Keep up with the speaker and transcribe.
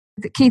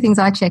the key things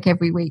I check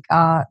every week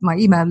are my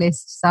email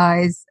list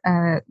size,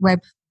 web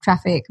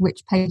traffic,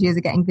 which pages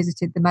are getting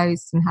visited the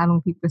most and how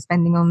long people are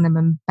spending on them,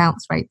 and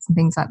bounce rates and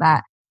things like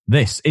that.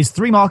 This is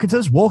Three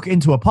Marketers Walk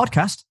Into a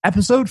Podcast,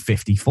 episode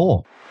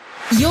 54.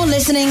 You're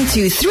listening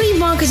to Three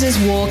Marketers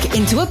Walk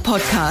Into a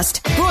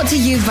Podcast, brought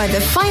to you by the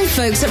fine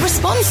folks at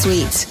Response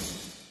Suite.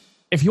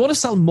 If you want to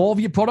sell more of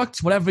your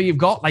product, whatever you've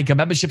got, like a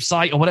membership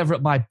site or whatever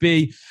it might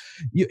be,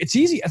 it's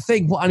easy to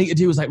think what I need to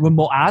do is like run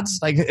more ads.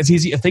 Like it's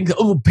easy to think that,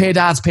 oh, paid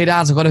ads.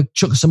 I've got to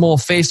chuck some more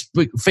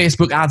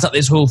Facebook ads at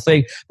this whole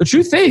thing. The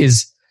truth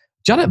is,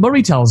 Janet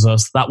Murray tells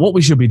us that what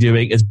we should be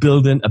doing is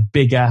building a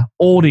bigger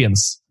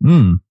audience.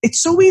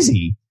 It's so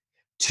easy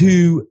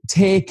to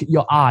take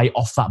your eye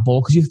off that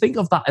ball because you think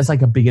of that as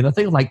like a beginner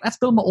thing of like, let's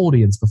build my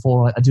audience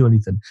before I do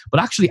anything.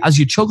 But actually, as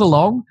you chug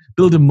along,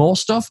 building more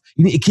stuff,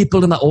 you need to keep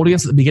building that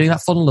audience at the beginning of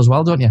that funnel as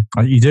well, don't you?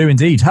 You do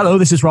indeed. Hello,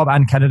 this is Rob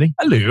and Kennedy.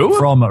 Hello.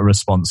 From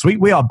Response Suite.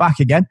 We are back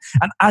again.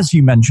 And as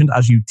you mentioned,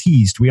 as you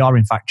teased, we are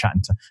in fact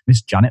chatting to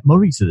Miss Janet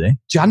Murray today.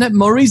 Janet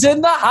Murray's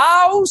in the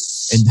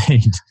house.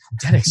 Indeed. I'm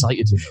dead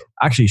excited to know.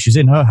 Actually, she's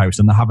in her house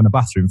and they're having a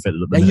bathroom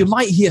fitted up. Yeah, you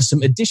might hear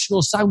some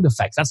additional sound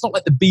effects. That's not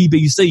like the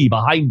BBC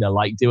behind her,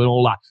 like doing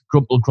all that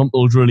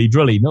crumple,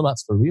 drilly. No,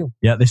 that's for real.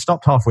 Yeah, they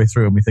stopped halfway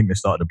through and we think they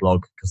started a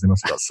blog because they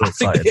must have got so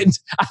excited.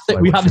 I think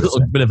we had a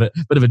little bit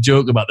of a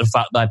joke about the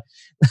fact that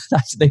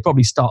they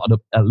probably started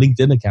a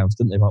LinkedIn account,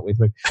 didn't they, partway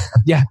through?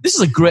 Yeah, this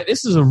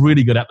is a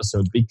really good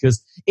episode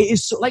because it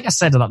is so, like I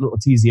said in that little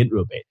teasy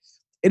intro bit,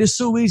 it is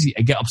so easy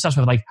to get obsessed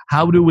with like,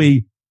 how do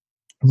we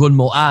run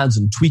more ads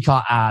and tweak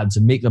our ads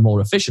and make them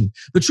more efficient.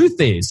 The truth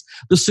is,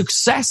 the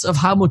success of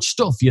how much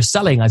stuff you're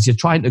selling as you're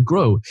trying to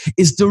grow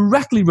is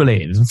directly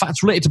related. In fact,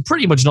 it's related to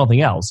pretty much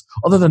nothing else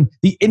other than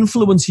the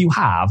influence you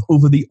have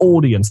over the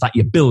audience that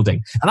you're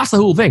building. And that's the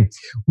whole thing.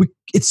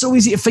 It's so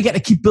easy to forget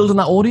to keep building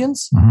that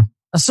audience. Mm-hmm.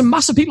 There's some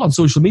massive people on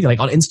social media, like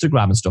on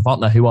Instagram and stuff,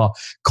 aren't there, who are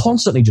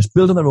constantly just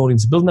building their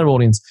audience.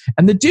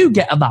 And they do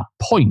get at that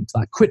point,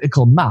 that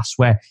critical mass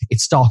where it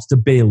starts to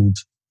build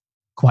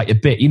quite a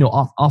bit. You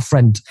know, our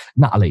friend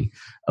Natalie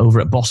over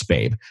at Boss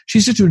Babe,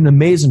 she's just doing an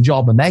amazing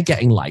job and they're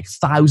getting like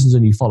thousands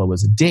of new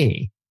followers a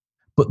day.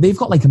 But they've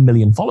got like 1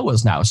 million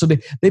followers now. So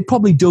they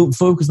probably don't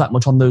focus that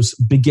much on those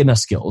beginner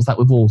skills that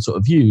we've all sort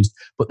of used.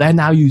 But they're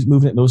now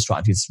moving at those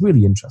strategies. It's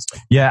really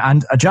interesting. Yeah,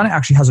 and Janet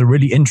actually has a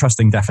really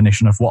interesting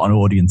definition of what an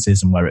audience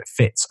is and where it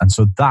fits. And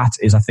so that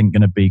is, I think,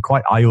 going to be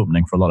quite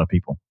eye-opening for a lot of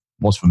people.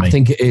 Was for me. I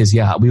think it is,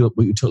 yeah.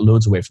 We took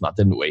loads away from that,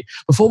 didn't we?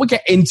 Before we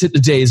get into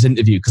today's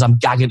interview, because I'm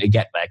gagging to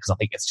get there, because I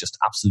think it's just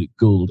absolute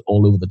gold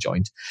all over the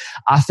joint,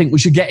 I think we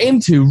should get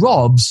into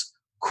Rob's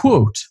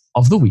quote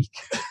of the week.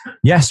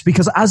 Yes,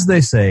 because as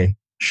they say,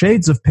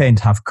 shades of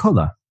paint have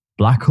colour,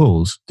 black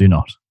holes do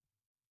not.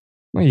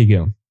 There you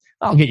go.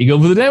 I'll get you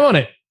going for the day, won't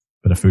it?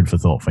 Bit of food for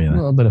thought for you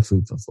there. A bit of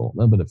food for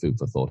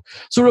thought.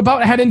 So we're about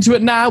to head into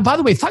it now. By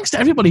the way, thanks to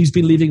everybody who's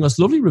been leaving us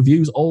lovely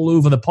reviews all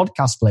over the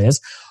podcast players.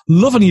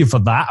 Loving you for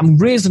that. I'm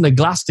raising a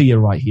glass to you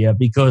right here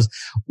because,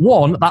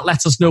 one, that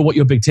lets us know what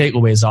your big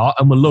takeaways are,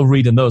 and we'll love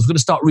reading those. We're going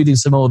to start reading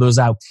some more of those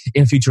out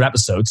in future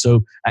episodes.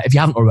 So if you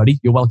haven't already,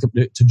 you're welcome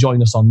to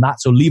join us on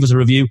that. So leave us a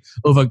review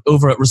over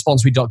at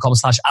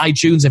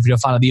responsesuite.com/iTunes if you're a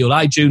fan of the old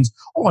iTunes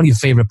or on your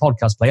favorite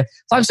podcast player.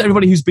 Thanks to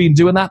everybody who's been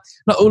doing that.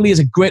 Not only is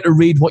it great to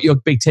read what your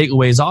big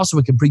takeaways are, so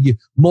we can bring you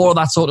more of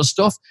that sort of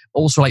stuff.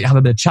 Also, like to have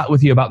a bit of chat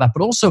with you about that.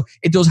 But also,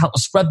 it does help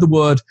us spread the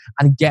word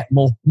and get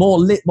more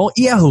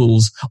ear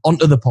holes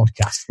onto the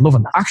podcast.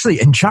 Loving that.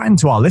 Actually, in chatting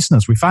to our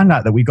listeners, we found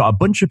out that we've got a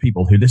bunch of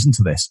people who listen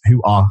to this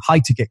who are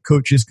high-ticket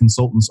coaches,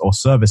 consultants, or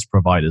service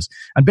providers.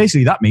 And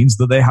basically, that means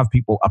that they have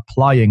people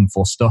applying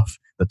for stuff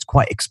that's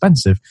quite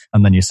expensive,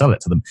 and then you sell it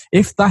to them.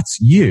 If that's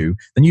you,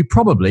 then you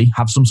probably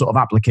have some sort of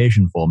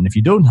application form. And if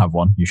you don't have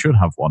one, you should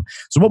have one.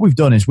 So what we've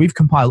done is we've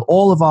compiled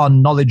all of our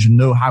knowledge and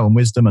know-how and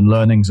wisdom and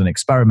learnings and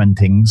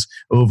experimentings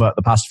over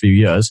the past few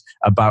years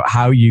about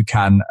how you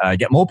can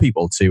get more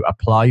people to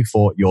apply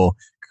for your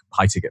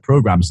high-ticket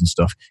programs and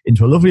stuff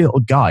into a lovely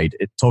little guide.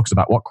 It talks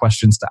about what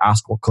questions to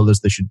ask, what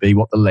colors they should be,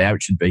 what the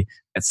layout should be,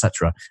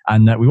 etc.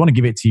 And we want to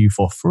give it to you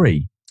for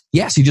free.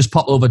 Yes, you just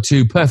pop over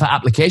to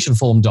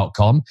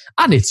perfectapplicationform.com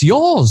and it's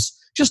yours.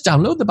 Just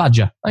download the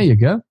Badger. There you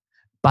go.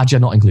 Badger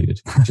not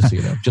included, just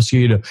so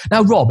you know.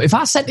 Now, Rob, if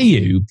I said to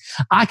you,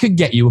 I could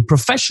get you a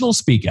professional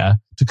speaker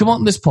to come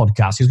on this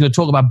podcast who's going to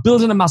talk about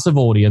building a massive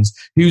audience,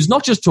 who's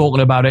not just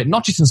talking about it,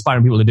 not just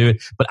inspiring people to do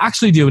it, but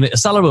actually doing it to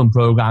sell their own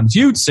programs,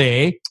 you'd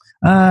say,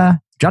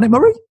 Janet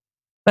Murray?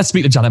 Let's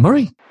speak to Janet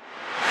Murray.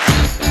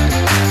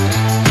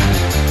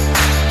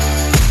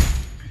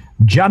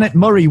 Janet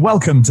Murray,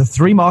 welcome to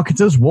Three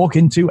Marketers Walk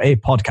Into a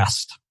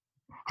Podcast.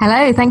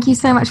 Hello, thank you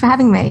so much for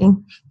having me.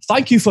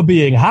 Thank you for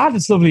being had.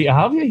 It's lovely to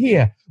have you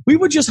here. We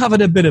were just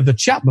having a bit of a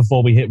chat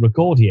before we hit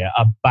record here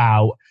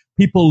about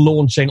people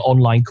launching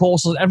online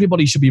courses.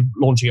 Everybody should be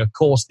launching a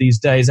course these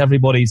days.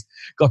 Everybody's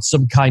got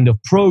some kind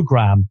of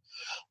program.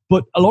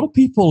 But a lot of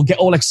people get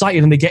all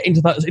excited and they get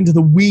into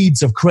the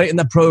weeds of creating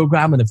their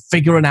program and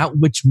figuring out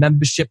which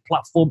membership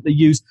platform to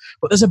use.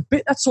 But there's a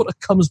bit that sort of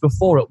comes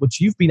before it,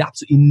 which you've been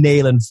absolutely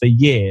nailing for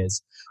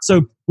years,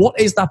 So what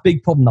is that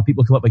big problem that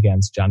people come up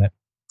against, Janet?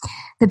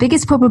 The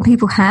biggest problem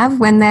people have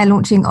when they're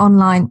launching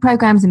online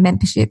programs and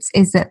memberships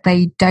is that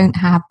they don't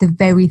have the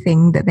very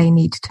thing that they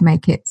need to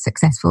make it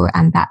successful,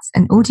 and that's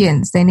an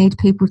audience. They need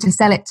people to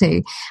sell it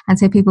to. And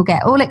so people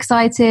get all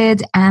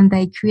excited and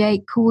they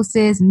create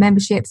courses and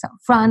memberships up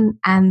front,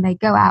 and they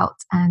go out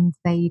and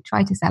they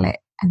try to sell it,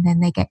 and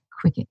then they get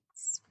crickets.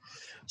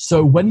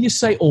 So when you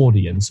say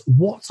audience,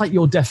 what's like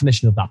your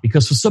definition of that?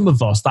 Because for some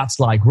of us, that's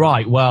like,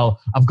 right, well,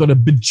 I've got a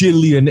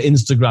bajillion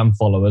Instagram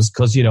followers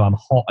because, you know, I'm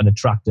hot and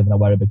attractive and I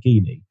wear a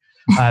bikini.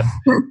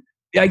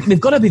 They've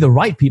got to be the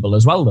right people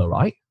as well, though,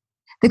 right?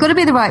 They've got to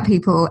be the right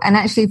people. And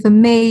actually, for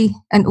me,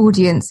 an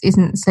audience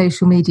isn't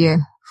social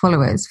media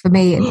followers. For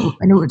me,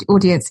 an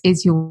audience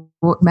is your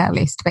mail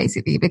list,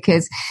 basically,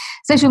 because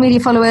social media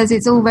followers,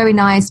 it's all very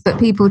nice, but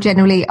people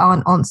generally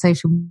aren't on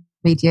social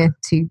media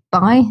to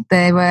buy.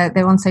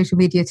 They're on social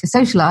media to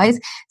socialize.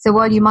 So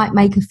while you might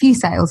make a few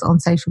sales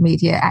on social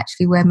media,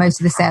 actually where most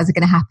of the sales are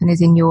going to happen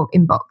is in your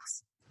inbox.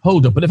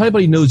 Hold up, but if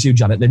anybody knows you,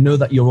 Janet, they know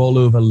that you're all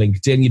over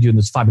LinkedIn. You're doing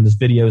these fabulous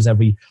videos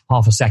every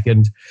half a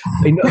second.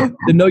 They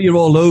know you're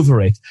all over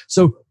it.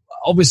 So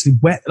obviously,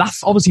 that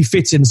obviously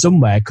fits in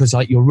somewhere because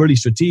like you're really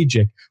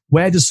strategic.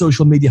 Where does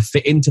social media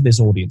fit into this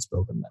audience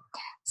building then?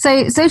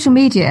 So social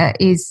media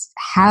is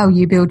how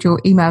you build your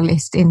email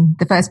list in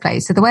the first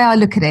place. So the way I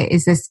look at it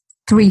is there's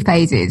 3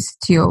 phases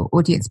to your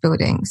audience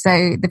building.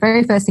 So the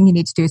very first thing you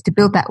need to do is to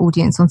build that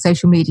audience on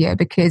social media,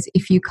 because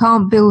if you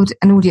can't build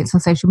an audience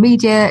on social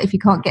media, if you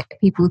can't get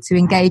people to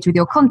engage with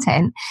your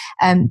content,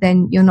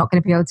 then you're not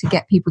going to be able to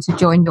get people to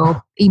join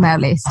your email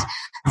list.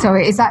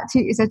 Sorry, is there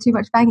too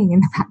much banging in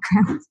the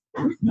background?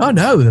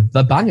 No,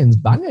 the banging's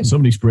banging.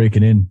 Somebody's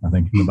breaking in, I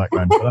think, in the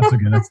background. But that's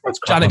okay. That's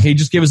Janet, can you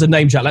just give us a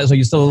name chat? Let us know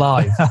you're still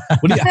alive.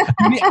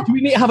 Do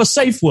we need to have a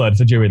safe word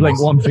for during like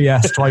this? 1 for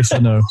yes, twice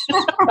for no.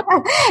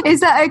 Is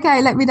that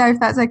okay? Let me know if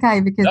that's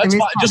okay. Because that's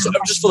fine.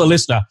 Just for the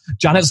listener,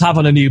 Janet's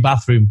having a new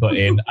bathroom put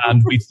in,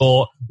 and we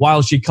thought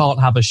while she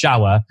can't have a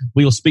shower,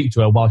 we'll speak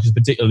to her while she's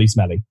particularly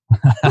smelly.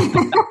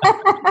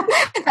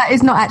 That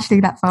is not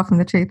actually that far from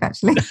the truth,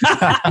 actually.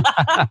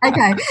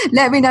 Okay,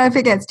 let me know if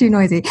it gets too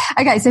noisy.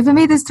 Okay, so for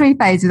me, there's 3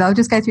 phases. I'll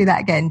just go through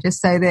that again,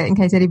 just so that in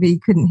case anybody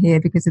couldn't hear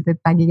because of the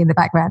banging in the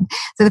background.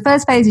 So the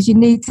first phase is you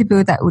need to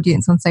build that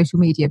audience on social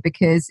media,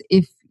 because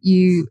if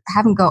you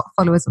haven't got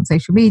followers on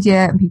social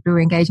media and people who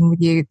are engaging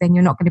with you, then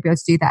you're not going to be able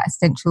to do that.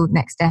 Essential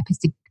next step is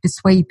to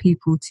persuade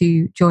people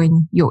to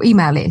join your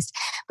email list.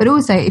 But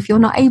also, if you're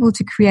not able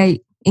to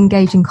create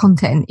engaging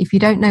content, if you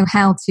don't know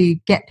how to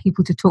get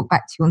people to talk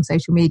back to you on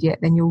social media,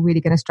 then you're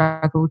really going to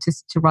struggle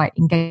to write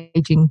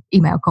engaging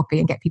email copy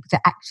and get people to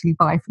actually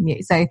buy from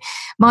you. So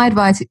my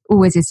advice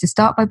always is to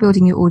start by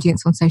building your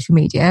audience on social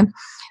media,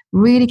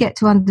 really get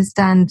to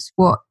understand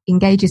what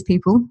engages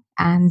people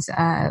and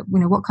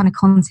what kind of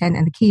content,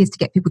 and the key is to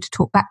get people to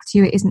talk back to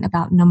you. It isn't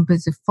about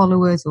numbers of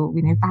followers or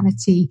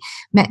vanity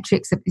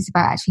metrics. It's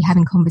about actually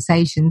having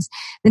conversations.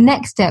 The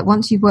next step,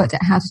 once you've worked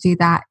out how to do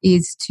that,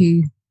 is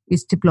to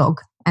blog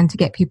and to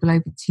get people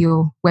over to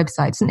your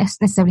website. It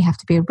doesn't necessarily have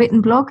to be a written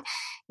blog.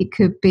 It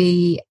could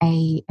be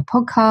a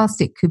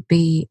podcast. It could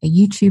be a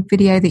YouTube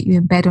video that you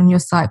embed on your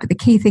site. But the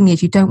key thing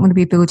is you don't want to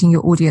be building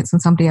your audience on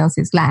somebody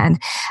else's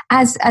land.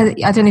 As I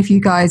don't know if you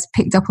guys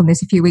picked up on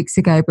this a few weeks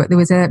ago, but there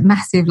was a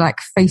massive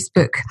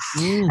Facebook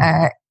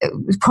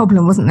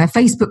problem, wasn't there?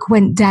 Facebook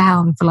went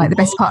down for the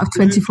best part of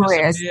 24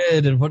 years.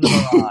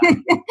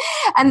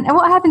 And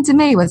what happened to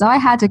me was I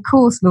had a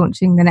course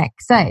launching the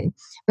next day,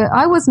 but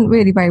I wasn't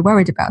really very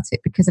worried about it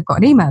because I've got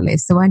an email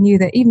list. So I knew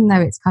that even though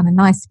it's kind of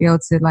nice to be able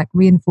to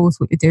reinforce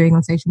what you're doing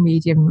on social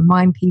media and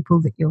remind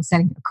people that you're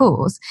selling a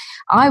course,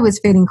 I was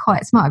feeling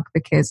quite smug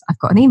because I've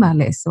got an email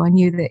list. So I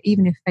knew that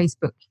even if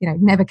Facebook,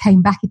 never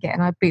came back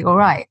again, I'd be all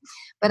right.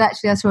 But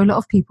actually I saw a lot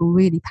of people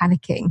really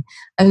panicking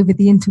over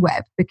the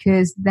interweb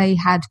because they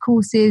had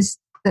courses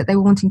that they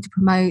were wanting to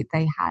promote.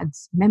 They had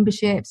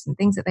memberships and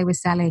things that they were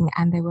selling,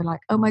 and they were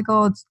like, oh my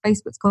God,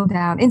 Facebook's gone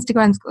down,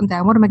 Instagram's gone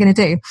down, what am I going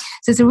to do?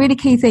 So it's a really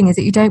key thing is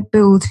that you don't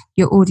build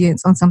your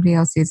audience on somebody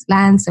else's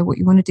land. So what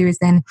you want to do is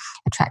then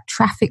attract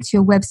traffic to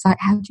your website.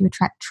 How do you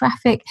attract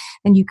traffic?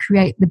 Then you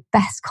create the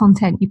best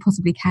content you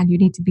possibly can. You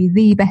need to be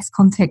the best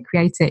content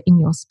creator in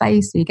your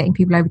space. So you're getting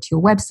people over to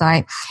your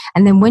website.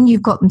 And then when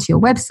you've got them to your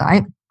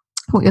website,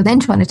 what you're then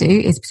trying to do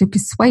is to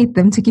persuade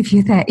them to give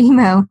you their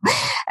email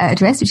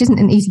address, which isn't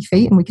an easy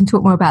feat, and we can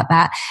talk more about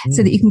that,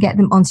 so that you can get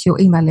them onto your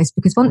email list.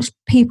 Because once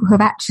people have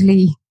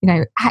actually,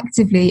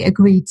 actively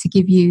agreed to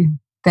give you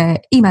their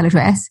email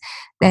address,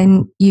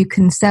 then you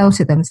can sell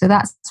to them. So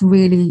that's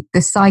really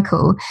the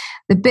cycle.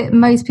 The bit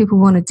most people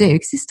want to do,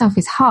 because this stuff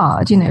is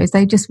hard, is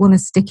they just want to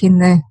stick in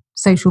the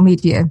social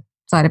media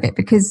side of it,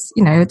 because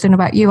I don't know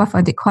about you, I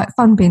find it quite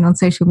fun being on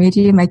social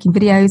media, making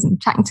videos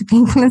and chatting to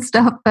people and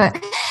stuff,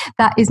 but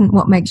that isn't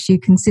what makes you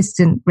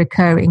consistent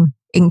recurring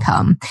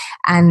income.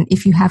 And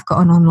if you have got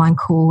an online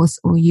course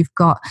or you've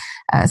got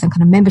some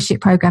kind of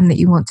membership program that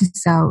you want to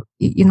sell,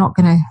 you're not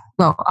going to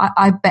well,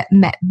 I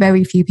met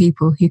very few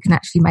people who can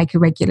actually make a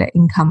regular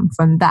income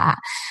from that.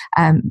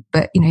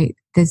 But, you know,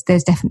 there's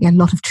definitely a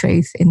lot of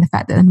truth in the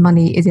fact that the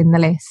money is in the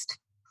list.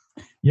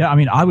 Yeah, I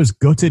mean, I was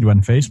gutted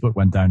when Facebook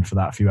went down for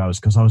that few hours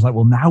because I was like,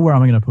 well, now where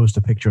am I going to post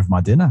a picture of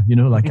my dinner? You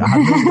know, like I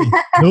had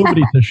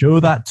nobody to show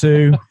that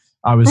to.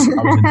 I was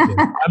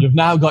You've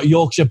now got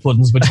Yorkshire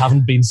puddings which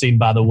haven't been seen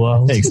by the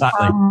world.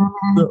 Exactly.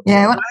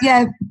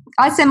 Yeah.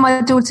 I send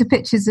my daughter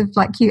pictures of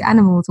like cute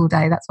animals all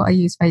day. That's what I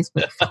use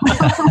Facebook.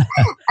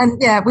 And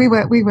yeah, we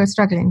were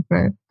struggling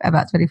for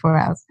about 24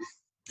 hours.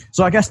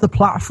 So I guess the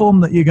platform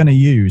that you're going to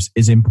use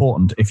is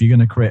important if you're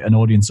going to create an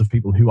audience of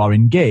people who are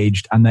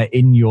engaged and they're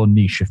in your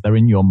niche, if they're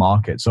in your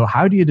market. So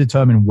how do you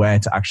determine where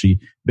to actually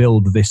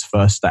build this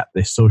first step,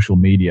 this social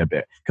media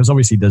bit? Because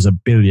obviously there's a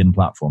billion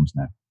platforms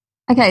now.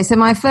 Okay, so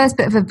my first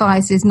bit of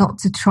advice is not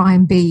to try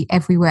and be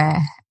everywhere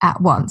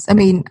at once. I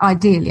mean,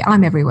 ideally,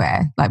 I'm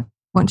everywhere. Like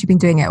once you've been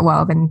doing it a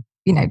while, then,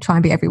 you know, try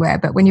and be everywhere.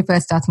 But when you're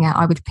first starting out,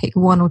 I would pick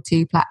 1 or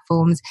 2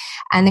 platforms,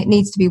 and it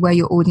needs to be where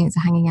your audience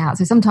are hanging out.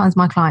 So sometimes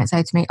my clients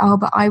say to me, oh,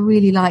 but I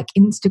really like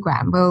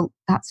Instagram. Well,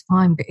 that's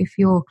fine. But if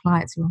your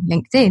clients are on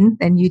LinkedIn,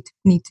 then you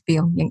need to be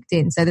on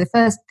LinkedIn. So the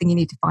first thing you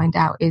need to find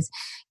out is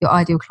your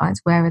ideal clients,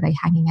 where are they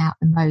hanging out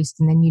the most?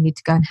 And then you need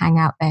to go and hang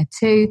out there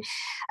too.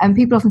 And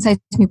people often say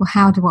to me, well,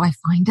 how do I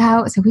find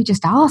out? So we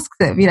just ask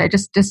them, you know,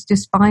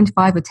 just find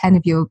 5 or 10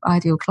 of your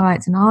ideal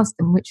clients and ask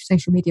them, which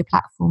social media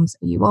platforms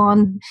are you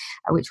on?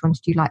 Which ones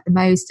do you like the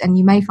most? And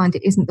you may find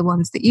it isn't the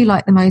ones that you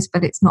like the most,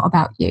 but it's not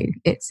about you.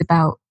 It's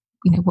about,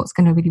 you know, what's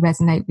going to really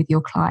resonate with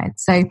your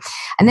clients. So,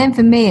 and then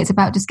for me, it's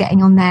about just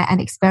getting on there and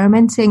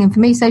experimenting. And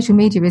for me, social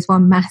media is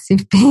one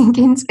massive big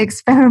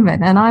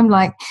experiment. And I'm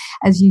like,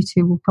 as you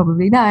two will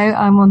probably know,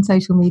 I'm on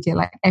social media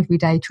like every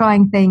day,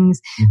 trying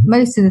things. Mm-hmm.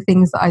 Most of the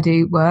things that I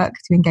do work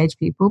to engage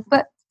people,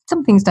 but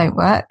some things don't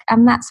work,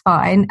 and that's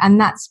fine. And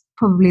that's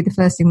probably the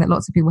first thing that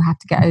lots of people have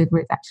to get over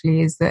it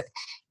actually, is that,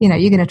 you know,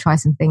 you're going to try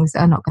some things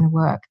that are not going to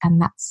work,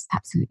 and that's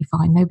absolutely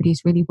fine.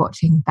 Nobody's really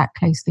watching that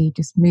closely.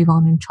 Just move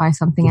on and try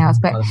something else.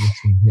 But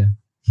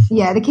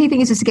yeah, the key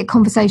thing is just to get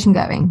conversation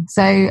going.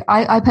 So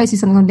I posted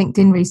something on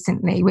LinkedIn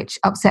recently, which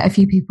upset a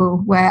few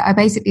people, where I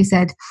basically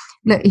said,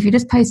 look, if you're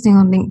just posting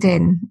on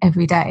LinkedIn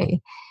every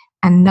day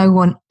and no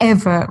one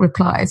ever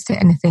replies to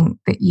anything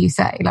that you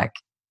say, like,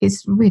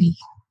 it's really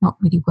not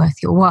really worth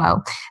your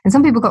while. And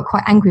some people got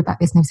quite angry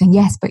about this, and they were saying,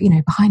 yes, but, you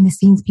know, behind the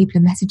scenes people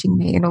are messaging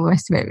me and all the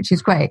rest of it, which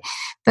is great.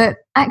 But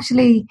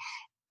actually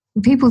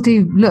people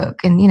do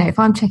look, and, you know, if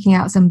I'm checking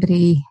out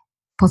somebody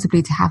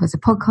possibly to have as a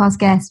podcast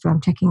guest, or I'm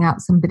checking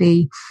out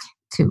somebody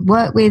to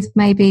work with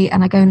maybe,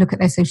 and I go and look at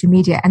their social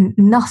media, and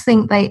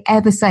nothing they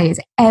ever say is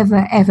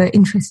ever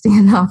interesting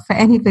enough for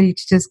anybody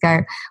to just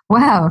go,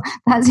 wow,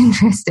 that's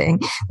interesting,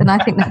 then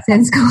I think that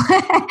sends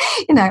quite,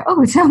 you know,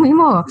 oh, tell me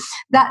more.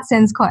 That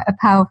sends quite a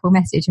powerful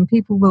message, and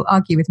people will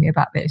argue with me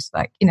about this.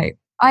 Like, you know,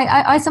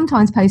 I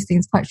sometimes post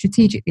things quite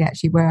strategically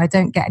actually, where I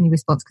don't get any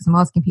response because I'm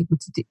asking people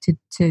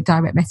to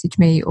direct message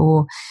me,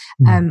 or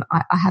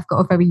I have got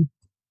a very,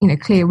 you know,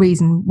 clear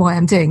reason why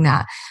I'm doing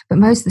that. But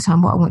most of the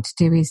time what I want to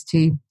do is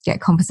to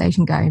get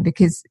conversation going,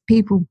 because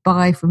people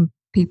buy from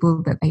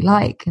people that they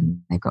like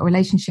and they've got a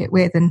relationship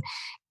with. And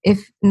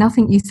if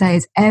nothing you say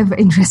is ever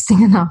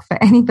interesting enough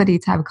for anybody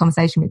to have a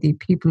conversation with you,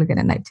 people are going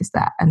to notice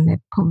that, and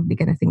they're probably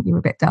going to think you're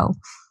a bit dull.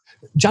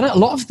 Janet, a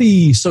lot of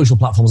the social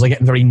platforms are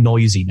getting very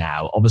noisy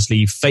now.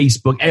 Obviously,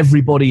 Facebook,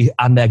 everybody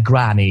and their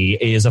granny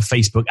is a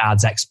Facebook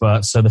ads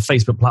expert. So the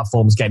Facebook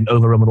platform's getting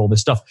overrun with all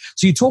this stuff.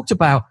 So you talked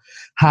about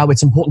how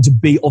it's important to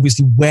be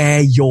obviously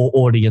where your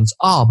audience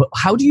are, but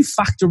how do you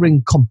factor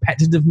in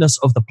competitiveness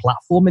of the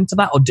platform into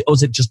that? Or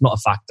is it just not a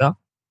factor?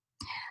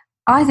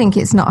 I think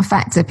it's not a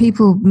factor.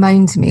 People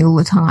moan to me all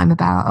the time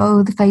about,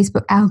 oh, the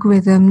Facebook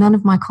algorithm, none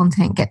of my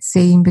content gets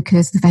seen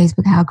because the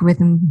Facebook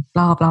algorithm,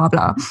 blah, blah,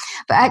 blah.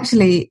 But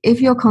actually,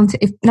 if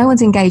no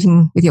one's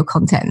engaging with your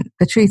content,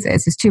 the truth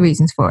is there's 2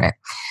 reasons for it.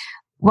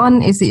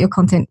 One is that your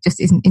content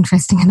just isn't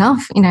interesting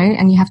enough, you know,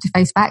 and you have to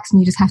face facts, and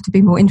you just have to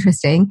be more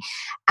interesting.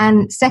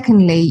 And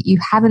secondly, you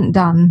haven't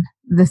done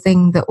the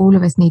thing that all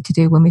of us need to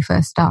do when we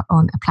first start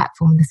on a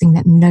platform, the thing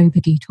that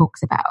nobody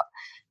talks about.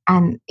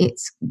 And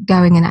it's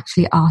going and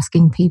actually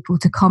asking people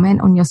to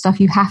comment on your stuff.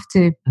 You have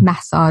to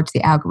massage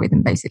the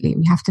algorithm, basically.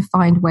 You have to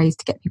find ways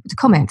to get people to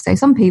comment. So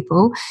some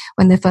people,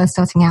 when they're first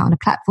starting out on a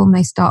platform,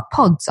 they start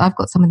pods. I've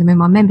got some of them in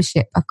my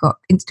membership. I've got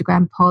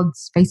Instagram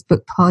pods,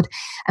 Facebook pod,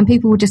 and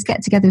people will just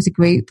get together as a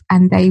group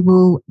and they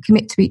will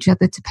commit to each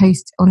other to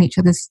post on each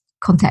other's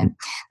content.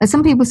 Now,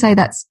 some people say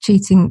that's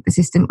cheating the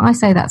system. I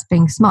say that's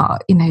being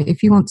smart. You know,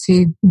 if you want to,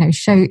 you know,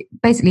 show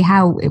basically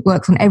how it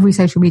works on every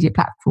social media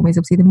platform is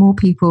obviously the more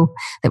people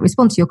that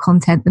respond to your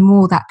content, the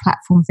more that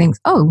platform thinks,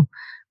 oh,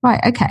 right,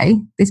 okay,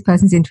 this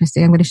person's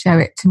interesting, I'm going to show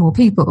it to more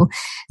people.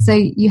 So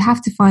you have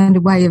to find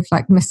a way of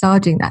like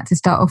massaging that to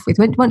start off with.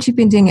 Once you've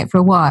been doing it for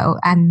a while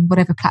and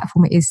whatever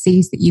platform it is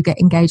sees that you get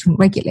engagement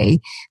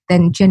regularly,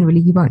 then generally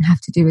you won't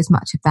have to do as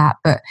much of that.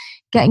 But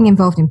getting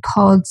involved in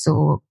pods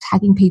or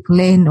tagging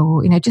people in,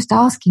 or, you know, just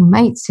asking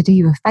mates to do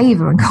you a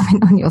favor and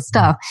comment on your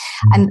stuff.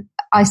 And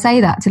I say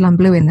that till I'm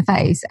blue in the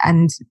face,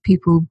 and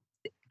people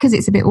because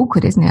it's a bit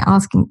awkward, isn't it?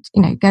 Asking,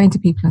 going to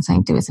people and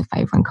saying, do us a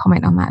favor and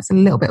comment on that. It's a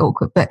little bit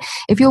awkward. But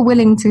if you're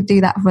willing to do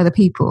that for other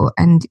people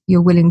and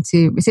you're willing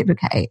to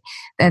reciprocate,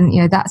 then,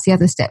 that's the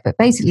other step. But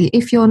basically,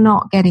 if you're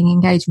not getting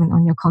engagement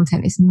on your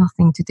content, it's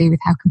nothing to do with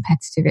how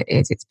competitive it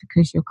is. It's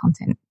because your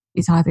content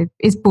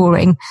is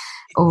boring,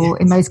 or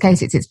in most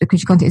cases, it's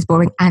because your content is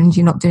boring and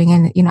you're not doing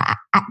any,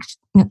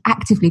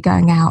 actively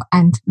going out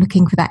and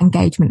looking for that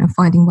engagement and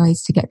finding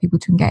ways to get people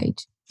to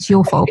engage. It's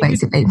your fault,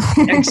 basically.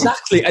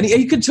 Exactly. And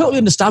you can totally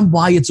understand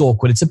why it's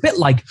awkward. It's a bit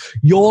like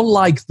you're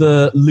like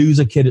the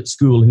loser kid at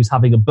school who's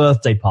having a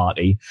birthday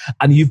party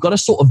and you've got to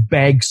sort of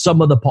beg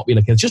some of the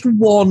popular kids, just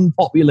one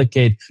popular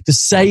kid, to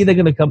say they're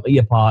going to come to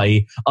your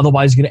party.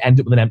 Otherwise, you're going to end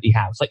up with an empty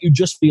house. Like, you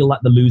just feel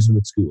like the loser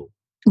at school.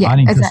 Yeah,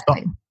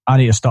 exactly. I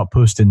need to start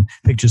posting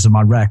pictures of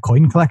my rare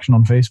coin collection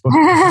on Facebook.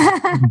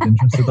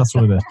 Interested, that's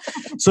what it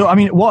is. So,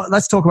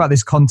 let's talk about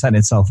this content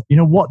itself.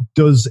 What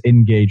does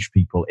engage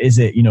people? Is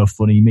it,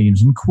 funny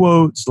memes and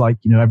quotes? Like,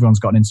 everyone's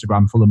got an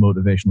Instagram full of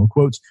motivational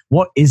quotes.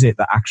 What is it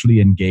that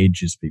actually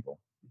engages people?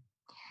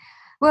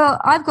 Well,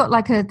 I've got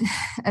like a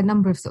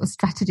number of sort of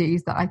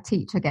strategies that I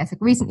teach, I guess.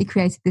 I've recently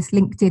created this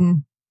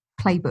LinkedIn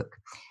playbook.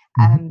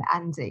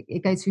 And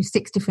it goes through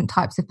 6 different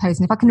types of posts.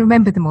 And if I can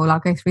remember them all, I'll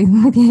go through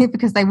them with you,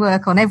 because they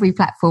work on every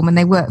platform and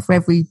they work for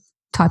every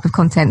type of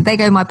content. They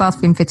go my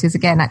bathroom fitters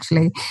again,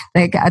 actually.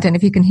 I don't know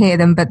if you can hear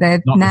them, but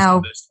they're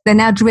now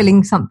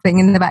drilling something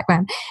in the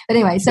background. But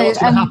anyway, so what's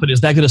going to happen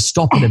is they're going to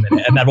stop in a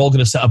minute and they're all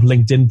going to set up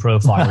LinkedIn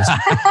profiles.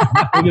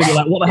 They're going to be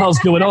like, what the hell's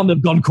going on? They've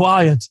gone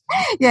quiet.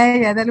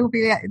 Yeah. They'll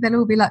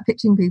all be like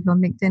pitching people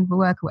on LinkedIn for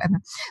work or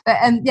whatever.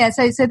 But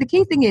so the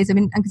key thing is,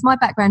 because my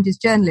background is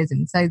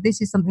journalism, so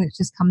this is something that's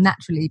just come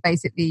naturally.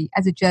 Basically,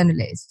 as a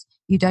journalist,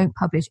 you don't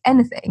publish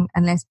anything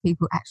unless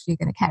people actually are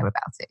going to care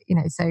about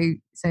it.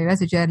 So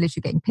as a journalist,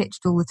 you're getting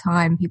pitched all the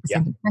time. People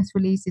sending press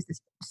releases,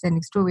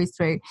 sending stories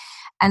through.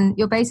 And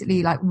you're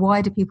basically like,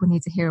 why do people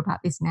need to hear about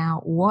this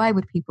now? Why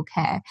would people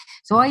care?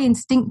 So I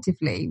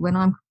instinctively, when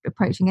I'm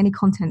approaching any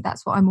content,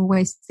 that's what I'm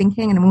always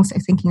thinking. And I'm also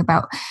thinking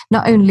about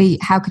not only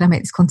how can I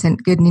make this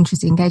content good and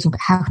interesting, engaging, but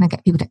how can I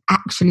get people to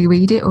actually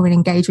read it or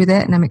engage with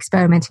it? And I'm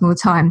experimenting all the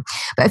time.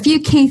 But a few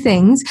key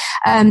things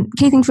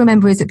to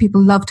remember is that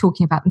people love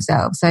talking about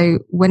themselves. So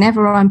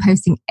whenever I'm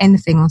posting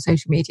anything on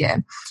social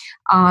media,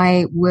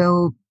 I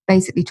will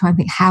basically try and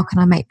think, how can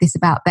I make this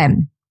about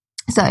them?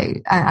 So,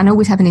 and I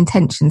always have an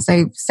intention.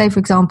 So, say, for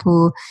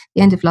example,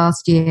 the end of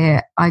last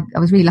year, I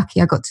was really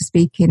lucky. I got to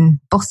speak in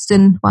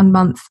Boston 1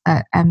 month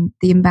at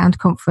the Inbound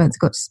conference.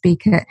 I got to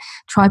speak at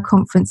Tribe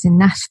conference in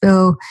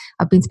Nashville.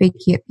 I've been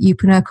speaking at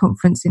Youpreneur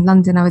conference in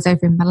London. I was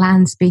over in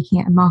Milan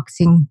speaking at a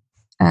marketing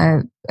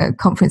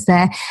conference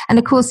there. And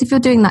of course, if you're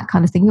doing that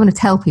kind of thing, you want to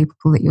tell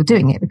people that you're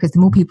doing it, because the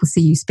more people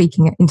see you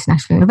speaking at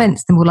international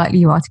events, the more likely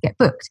you are to get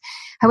booked.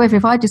 However,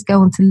 if I just go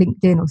onto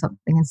LinkedIn or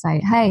something and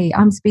say, hey,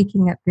 I'm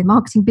speaking at the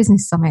Marketing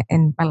Business Summit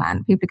in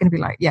Milan, people are going to be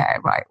like, yeah,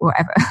 right,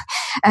 whatever.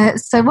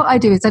 So what I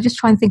do is I just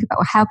try and think about,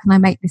 well, how can I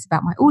make this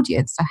about my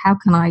audience? So how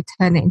can I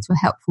turn it into a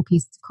helpful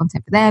piece of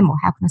content for them? Or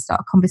how can I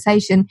start a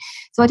conversation?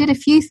 So I did a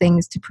few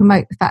things to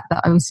promote the fact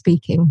that I was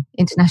speaking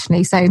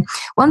internationally. So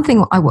one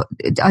thing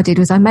I did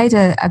was I made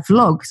a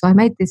vlog. So I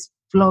made this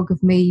vlog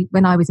of me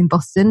when I was in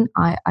Boston.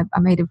 I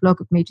made a vlog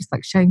of me just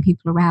like showing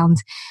people around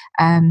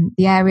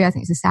the area. I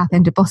think it's the south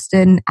end of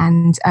Boston,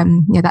 and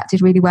that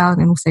did really well.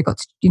 And also got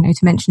to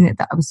mention it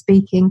that I was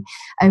speaking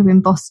over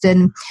in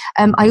Boston.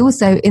 I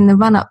also, in the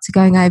run up to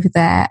going over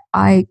there,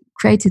 I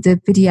created a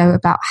video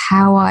about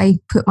how I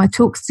put my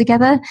talks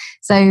together.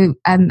 So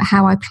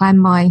how I plan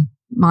my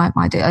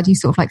I do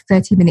sort of like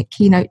 30-minute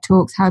keynote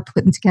talks, how I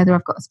put them together.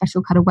 I've got a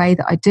special kind of way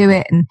that I do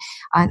it, and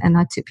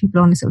I took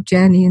people on a sort of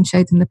journey and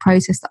showed them the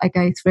process that I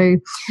go through.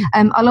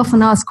 I'll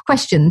often ask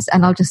questions,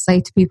 and I'll just say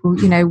to people,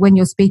 when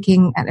you're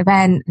speaking at an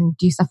event, and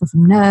do you suffer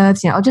from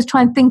nerves? I'll just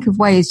try and think of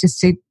ways just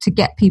to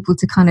get people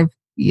to kind of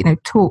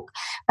talk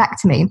back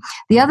to me.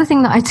 The other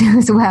thing that I do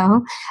as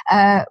well,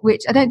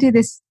 which I don't do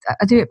this,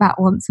 I do it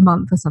about once a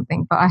month or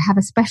something, but I have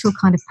a special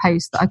kind of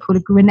post that I call a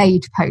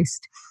grenade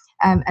post.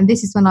 And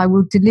this is when I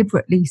will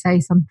deliberately say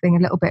something a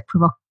little bit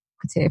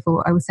provocative,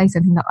 or I will say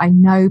something that I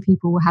know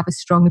people will have a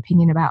strong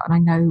opinion about and I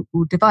know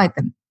will divide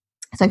them.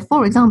 So,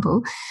 for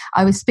example,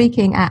 I was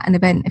speaking at an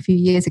event a few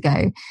years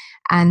ago,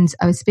 and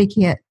I was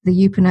speaking at the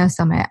Youpreneur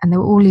Summit, and there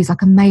were all these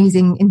like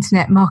amazing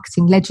internet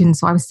marketing legends.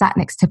 So I was sat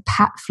next to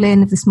Pat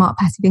Flynn of the Smart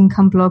Passive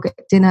Income blog at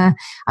dinner.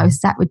 I was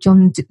sat with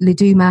John Lee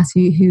Dumas,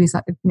 who is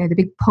like the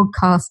big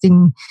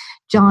podcasting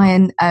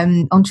giant,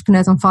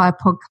 Entrepreneurs on Fire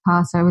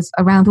podcast. I was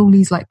around all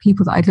these like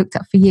people that I'd looked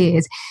at for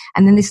years,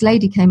 and then this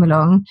lady came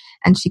along,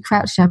 and she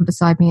crouched down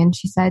beside me, and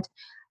she said,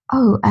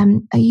 "Oh,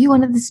 are you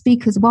one of the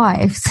speaker's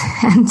wives?"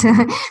 And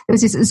there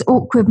was this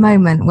awkward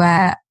moment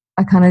where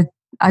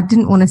I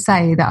didn't want to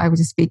say that I was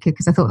a speaker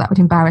because I thought that would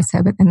embarrass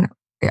her, but then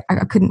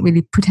I couldn't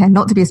really pretend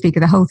not to be a speaker.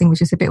 The whole thing was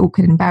just a bit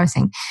awkward and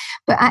embarrassing.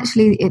 But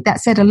actually,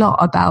 that said a lot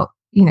about,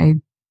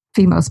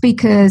 female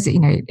speakers.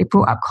 It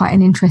brought up quite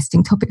an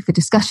interesting topic for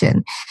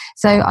discussion.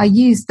 So I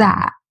used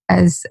that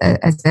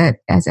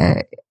as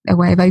a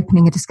way of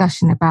opening a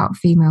discussion about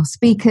female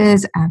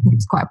speakers. I think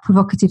it's quite a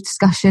provocative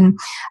discussion.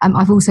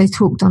 I've also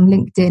talked on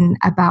LinkedIn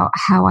about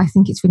how I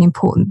think it's really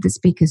important that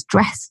speakers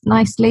dress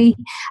nicely.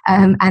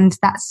 And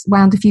that's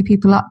wound a few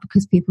people up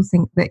because people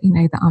think that,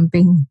 that I'm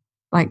being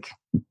like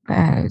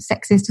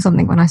sexist or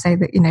something when I say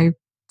that,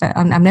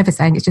 I'm never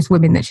saying it's just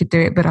women that should do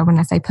it, but when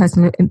I say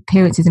personal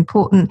appearance is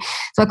important.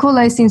 So I call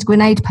those things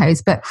grenade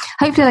posts, but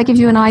hopefully that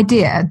gives you an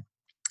idea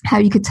how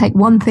you could take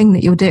one thing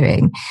that you're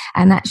doing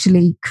and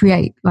actually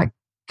create like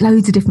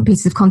loads of different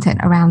pieces of content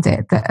around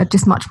it that are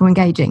just much more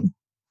engaging.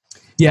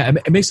 Yeah,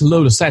 it makes a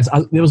load of sense.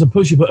 There was a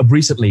post you put up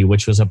recently,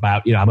 which was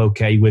about, I'm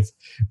okay with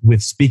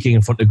speaking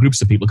in front of groups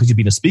of people because you've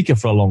been a speaker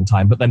for a long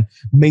time, but then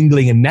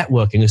mingling and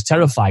networking is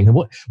terrifying. And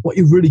what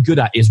you're really good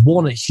at is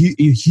one,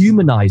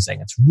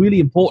 humanizing. It's really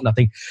important. I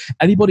think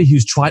anybody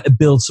who's trying to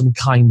build some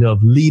kind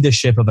of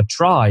leadership of a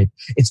tribe,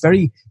 it's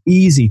very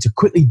easy to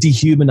quickly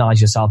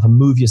dehumanize yourself and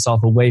move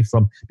yourself away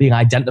from being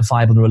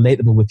identifiable and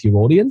relatable with your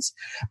audience.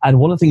 And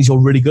one of the things you're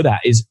really good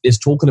at is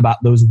talking about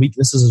those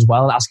weaknesses as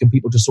well and asking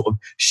people to sort of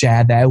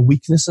share their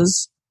weaknesses.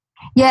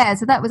 Yeah,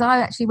 so that was, I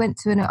actually went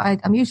to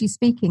I'm usually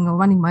speaking or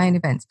running my own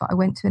events, but I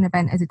went to an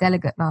event as a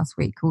delegate last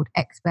week called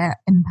Expert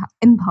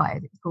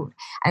Empires, it's called.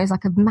 And it was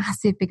like a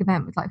massive big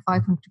event with like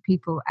 500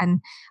 people.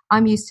 And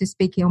I'm used to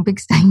speaking on big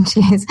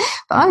stages,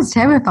 but I was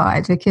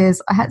terrified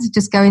because I had to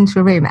just go into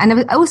a room.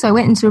 And also I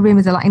went into a room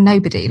as a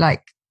nobody,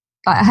 like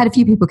I had a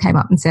few people came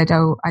up and said,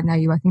 "Oh, I know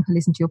you. I think I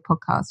listened to your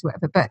podcast or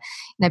whatever." But,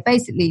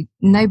 basically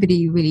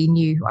nobody really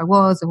knew who I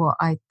was or what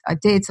I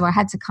did. So I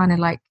had to kind of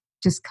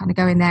just kind of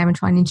go in there and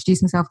try and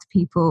introduce myself to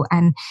people.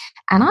 And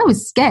I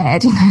was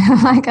scared,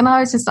 and I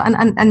was just,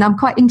 and I'm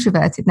quite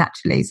introverted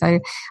naturally.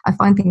 So I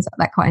find things like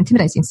that quite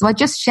intimidating. So I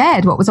just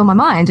shared what was on my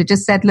mind. I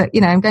just said, look,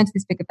 I'm going to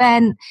this big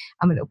event.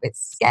 I'm a little bit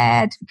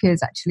scared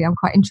because actually I'm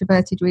quite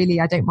introverted, really.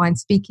 I don't mind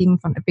speaking in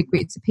front of big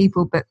groups of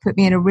people, but put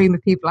me in a room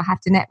of people I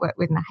have to network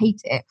with and I hate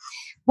it.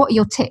 What are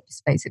your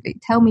tips, basically?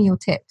 Tell me your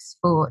tips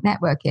for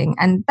networking.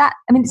 And that,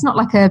 it's not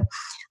like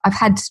I've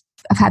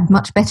had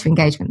much better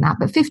engagement than that,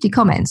 but 50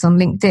 comments on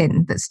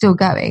LinkedIn that's still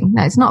going.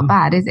 No, it's not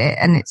bad, is it?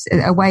 And it's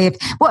a way of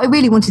what I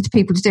really wanted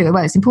people to do.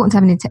 Well, it's important to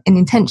have an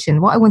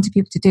intention. What I wanted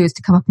people to do is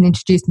to come up and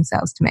introduce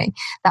themselves to me.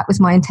 That was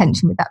my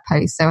intention with that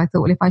post. So I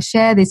thought, well, if I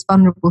share this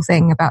vulnerable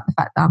thing about the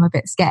fact that I'm a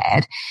bit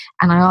scared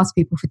and I ask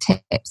people for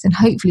tips, and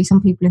hopefully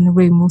some people in the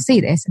room will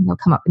see this and they'll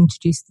come up and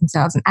introduce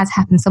themselves. And as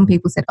happened, some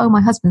people said, "Oh,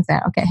 my husband's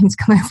there. I'll get him to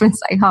come over and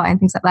say hi," and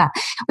things like that,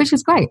 which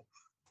was great.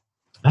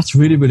 That's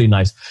really, really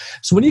nice.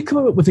 So when you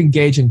come up with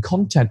engaging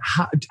content,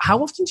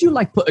 how often do you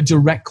put a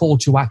direct call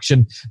to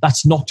action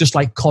that's not just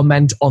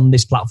comment on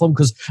this platform?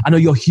 Because I know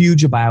you're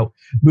huge about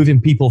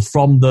moving people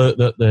from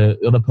the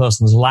other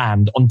person's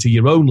land onto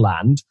your own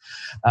land.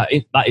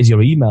 That is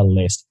your email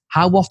list.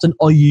 How often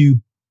are you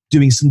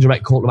doing some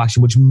direct call to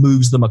action which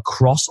moves them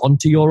across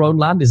onto your own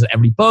land? Is it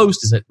every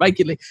post? Is it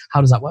regularly?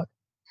 How does that work?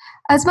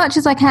 As much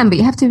as I can, but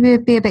you have to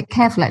be a bit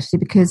careful actually,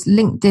 because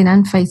LinkedIn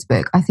and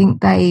Facebook, I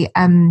think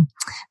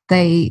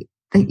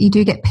you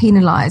do get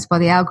penalised by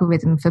the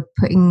algorithm for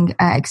putting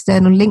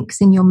external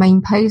links in your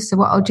main post. So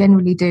what I'll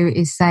generally do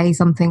is say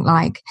something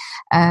like,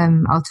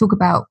 I'll talk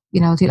about,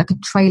 I'll do like a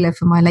trailer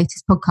for my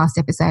latest podcast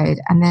episode,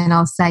 and then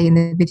I'll say in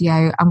the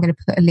video, I'm going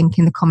to put a link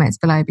in the comments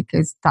below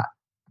because that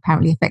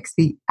apparently affects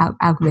the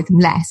algorithm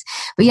less.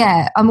 But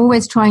yeah, I'm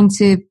always trying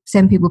to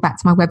send people back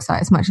to my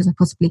website as much as I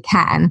possibly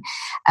can.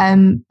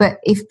 But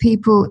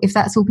if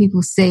that's all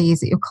people see is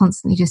that you're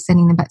constantly just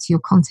sending them back to your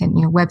content and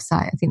your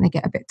website, I think they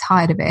get a bit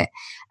tired of it.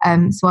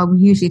 So I will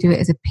usually do it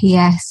as a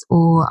PS,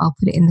 or I'll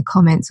put it in the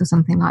comments or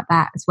something like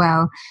that as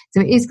well.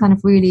 So it is kind of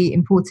really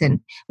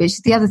important.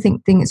 Which the other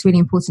thing that's really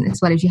important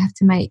as well is you have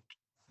to make,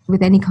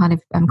 with any kind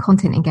of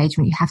content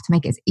engagement, you have to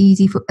make it as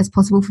easy as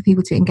possible for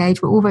people to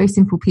engage. We're all very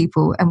simple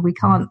people, and we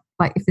can't,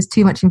 if there's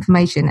too much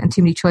information and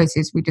too many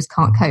choices, we just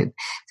can't cope.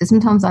 So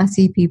sometimes I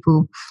see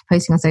people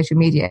posting on social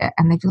media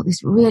and they've got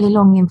this really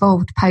long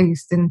involved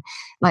post, and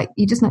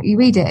you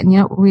read it and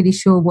you're not really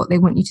sure what they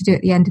want you to do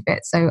at the end of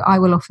it. So I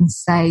will often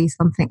say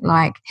something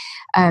like,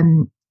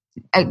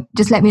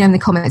 just let me know in the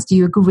comments, do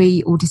you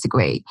agree or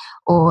disagree?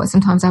 Or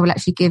sometimes I will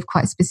actually give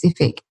quite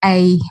specific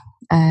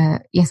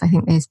yes, I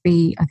think there's,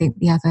 B, I think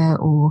the other,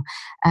 or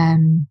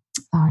I'm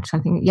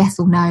trying to think, yes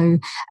or no.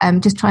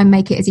 Just try and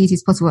make it as easy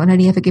as possible and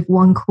only ever give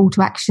one call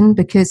to action,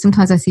 because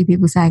sometimes I see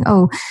people saying,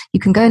 "Oh, you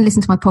can go and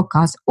listen to my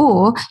podcast,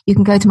 or you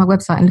can go to my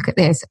website and look at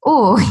this,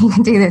 or you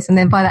can do this." And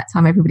then by that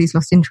time, everybody's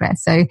lost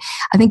interest. So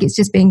I think it's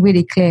just being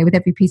really clear with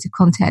every piece of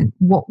content.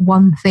 What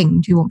one thing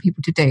do you want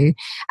people to do?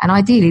 And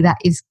ideally that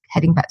is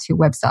heading back to your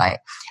website.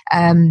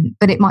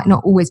 But it might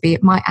not always be.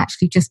 It might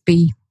actually just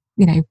be,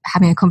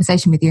 having a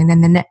conversation with you. And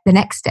then the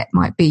next step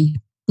might be,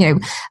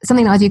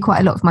 something that I do quite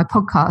a lot of my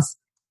podcast.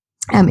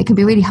 It can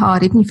be really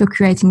hard, even if you're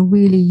creating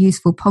really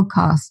useful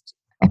podcast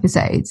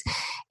episodes,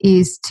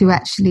 is to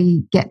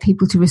actually get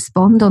people to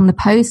respond on the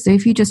post. So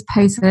if you just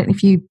post, I don't know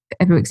if you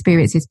ever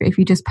experienced this, but if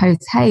you just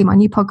post, hey, my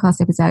new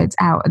podcast episode's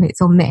out and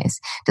it's on this,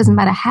 doesn't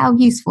matter how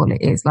useful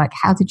it is, like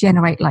how to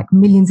generate like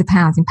millions of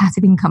pounds in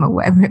passive income or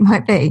whatever it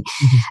might be.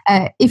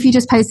 If you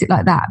just post it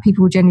like that,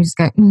 people will generally just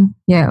go,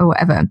 yeah, or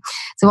whatever.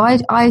 So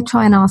I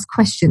try and ask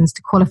questions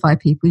to qualify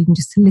people, even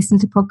just to listen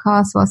to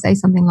podcasts. So I'll say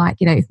something like,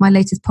 if my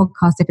latest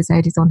podcast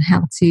episode is on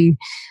how to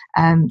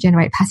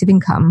generate passive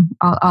income,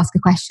 I'll ask a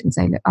question,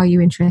 say, look, are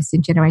you interested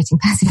in generating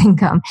passive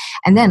income?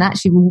 And then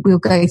actually we'll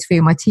go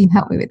through, my team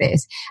help me with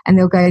this, and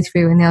they'll go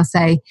through and they'll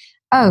say,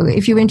 oh,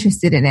 if you're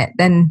interested in it,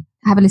 then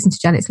have a listen to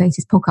Janet's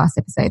latest podcast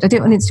episode. I do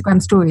it on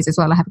Instagram stories as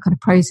well. I have a kind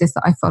of process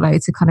that I follow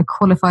to kind of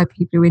qualify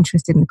people who are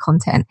interested in the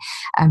content,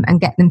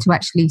 and get them to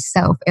actually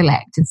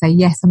self-elect and say,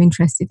 yes, I'm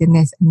interested in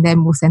this. And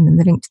then we'll send them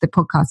the link to the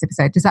podcast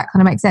episode. Does that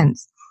kind of make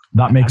sense?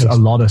 That makes a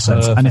lot of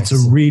sense. And it's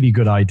a really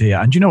good idea.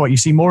 And you know what? You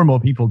see more and more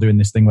people doing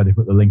this thing where they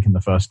put the link in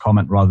the first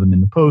comment rather than in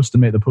the post,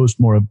 and make the post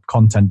more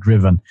content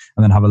driven,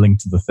 and then have a link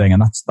to the thing.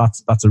 And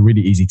that's a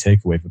really easy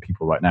takeaway for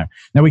people right now.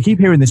 Now, we keep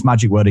hearing this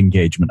magic word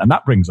engagement, and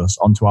that brings us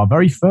onto our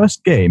very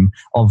first game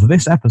of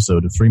this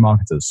episode of Three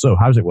Marketers. So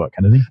how does it work,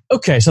 Kennedy?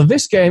 Okay, so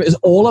this game is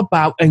all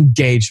about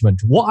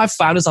engagement. What I've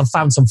found is I've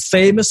found some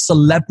famous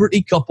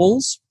celebrity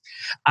couples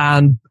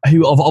and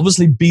who have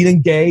obviously been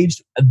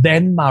engaged,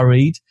 then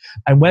married,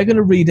 and we're going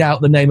to read out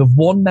the name of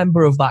one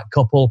member of that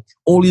couple.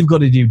 All you've got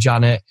to do,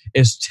 Janet,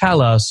 is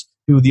tell us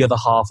who the other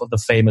half of the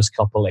famous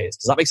couple is.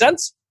 Does that make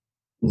sense?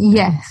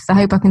 Yes, I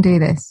hope I can do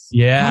this.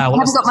 Yeah. I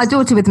haven't got my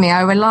daughter with me.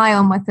 I rely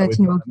on my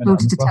 13-year-old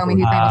daughter to tell me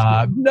who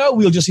famous people. No,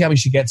 we'll just see how many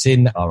she gets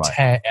in out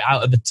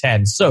of the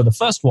 10. So the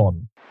first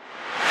one.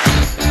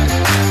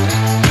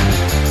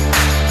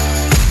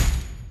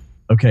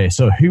 Okay,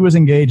 so who was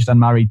engaged and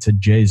married to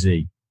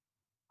Jay-Z?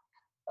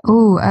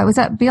 Oh, was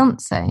that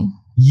Beyonce?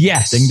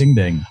 Yes. Ding, ding,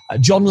 ding.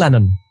 John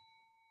Lennon.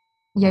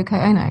 Yoko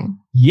Ono.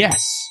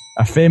 Yes.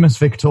 A famous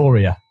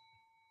Victoria.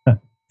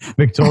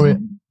 Victoria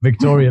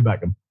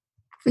Beckham.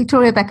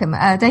 Victoria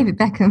Beckham. David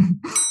Beckham.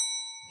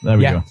 There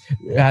we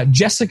go.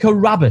 Jessica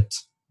Rabbit.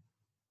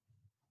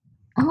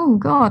 Oh,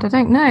 God, I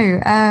don't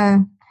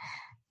know.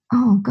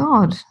 Oh,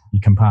 God. You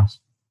can pass.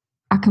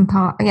 I can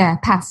pass. Yeah,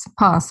 pass.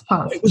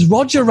 It was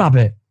Roger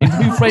Rabbit.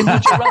 Who Framed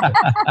Roger Rabbit?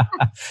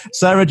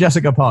 Sarah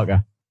Jessica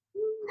Parker.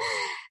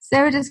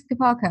 Sarah Jessica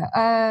Parker.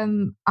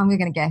 I'm going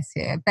to guess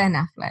here. Ben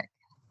Affleck.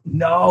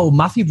 No,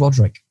 Matthew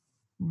Broderick.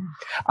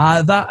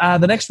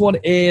 The next one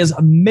is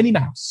Minnie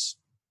Mouse.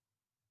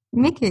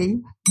 Mickey.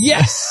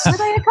 Yes. Were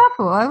they a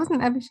couple? I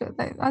wasn't ever sure.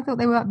 I thought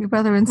they were your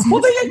brother and sister.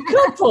 Were they a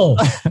couple?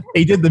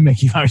 He did the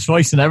Mickey Mouse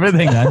voice and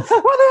everything then. Were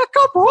they a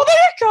couple? Were they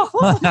a couple?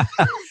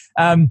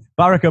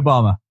 Barack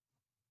Obama.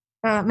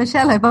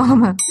 Michelle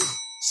Obama.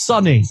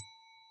 Sonny.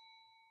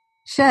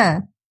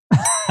 Cher.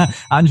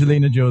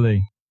 Angelina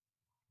Jolie.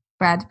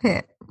 Brad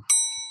Pitt.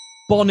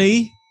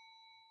 Bonnie.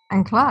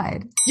 And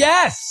Clyde.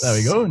 Yes. There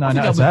we go. 9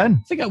 out of 10.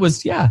 I think that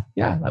was,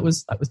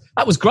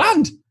 that was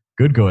grand.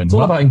 Good going. It's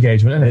all about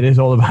engagement, isn't it? It is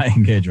all about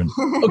engagement.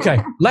 Okay,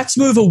 let's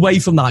move away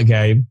from that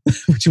game,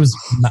 which was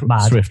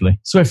mad.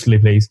 Swiftly,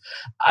 please.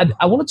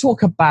 I want to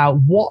talk about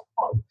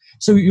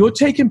so you're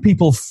taking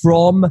people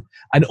from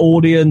an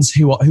audience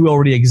who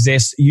already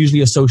exists, usually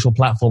a social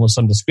platform of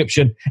some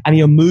description, and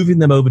you're moving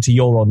them over to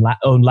your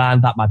own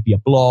land. That might be a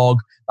blog,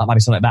 that might be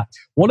something like that.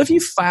 What have you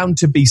found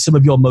to be some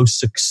of your most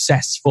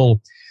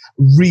successful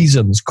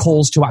reasons,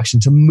 calls to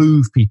action to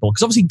move people?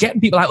 Because obviously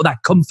getting people out of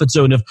that comfort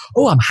zone of,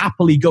 I'm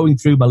happily going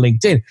through my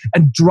LinkedIn,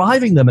 and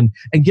driving them and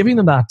giving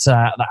them that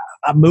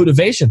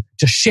motivation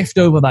to shift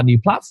over that new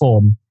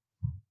platform,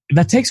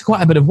 that takes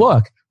quite a bit of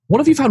work. What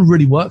have you found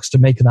really works to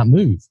make that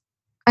move?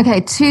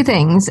 Okay, 2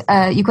 things.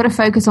 You've got to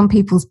focus on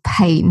people's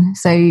pain.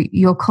 So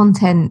your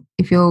content,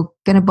 if you're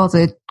going to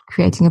bother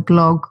creating a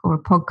blog or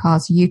a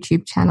podcast,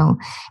 YouTube channel,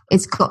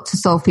 it's got to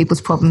solve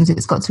people's problems.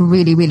 It's got to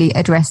really, really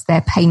address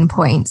their pain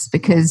points,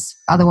 because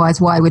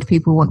otherwise, why would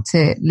people want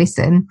to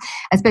listen?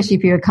 Especially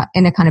if you're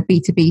in a kind of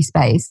B2B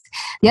space.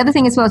 The other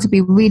thing as well, to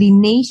be really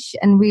niche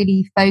and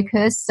really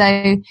focused.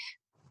 So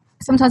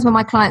sometimes when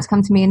my clients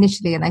come to me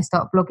initially and they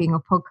start blogging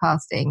or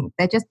podcasting,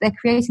 they're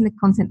creating the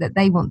content that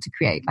they want to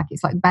create. Like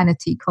it's like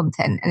vanity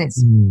content. And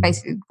it's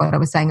basically what I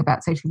was saying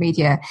about social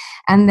media.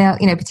 And they'll,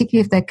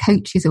 particularly if they're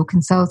coaches or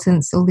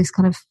consultants, all this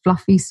kind of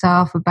fluffy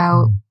stuff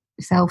about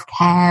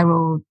self-care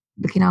or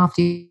looking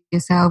after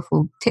yourself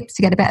or tips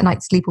to get a better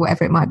night's sleep or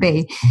whatever it might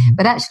be.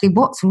 But actually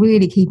what's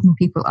really keeping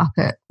people up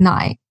at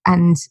night?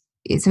 And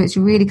so it's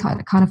really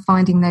kind of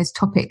finding those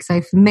topics. So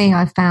for me,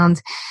 I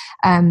found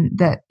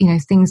that,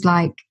 things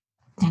like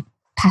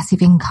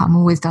passive income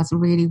always does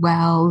really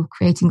well,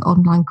 creating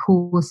online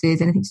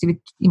courses, anything to do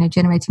with,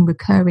 generating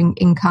recurring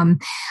income.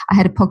 I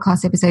had a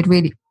podcast episode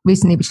really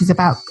recently, which was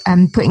about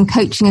putting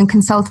coaching and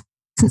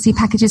consultancy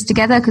packages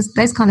together, because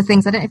those kind of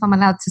things, I don't know if I'm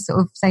allowed to sort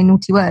of say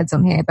naughty words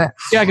on here, but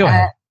yeah, go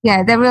ahead.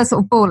 Yeah, they're real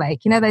sort of ball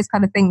ache, those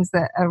kind of things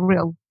that are a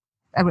real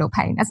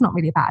pain. That's not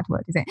really a bad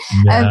word, is it?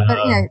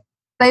 Yeah.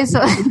 But those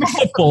sort of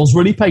football's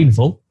really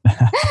painful.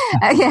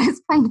 Yeah,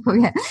 it's painful.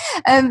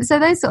 Yeah. So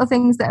those sort of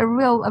things that are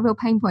a real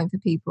pain point for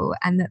people,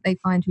 and that they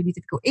find really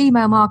difficult.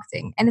 Email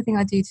marketing, anything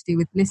I do to do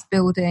with list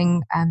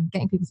building,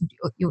 getting people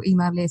to your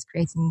email list,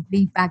 creating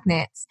lead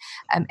magnets,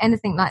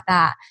 anything like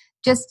that.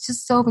 Just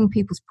solving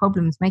people's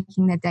problems,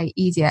 making their day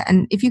easier.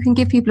 And if you can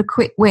give people a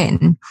quick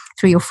win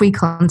through your free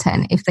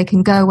content, if they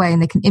can go away and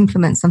they can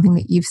implement something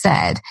that you've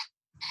said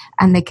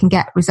and they can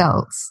get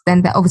results,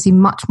 then they're obviously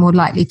much more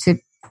likely to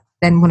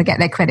then want to get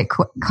their credit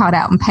card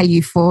out and pay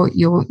you for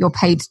your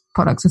paid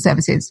products or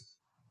services.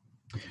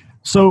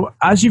 So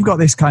as you've got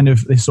this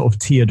sort of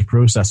tiered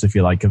process, if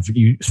you like, of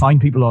you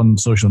find people on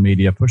social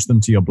media, push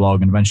them to your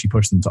blog, and eventually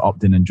push them to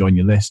opt in and join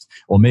your list,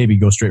 or maybe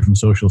go straight from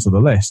social to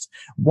the list.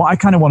 What I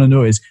kind of want to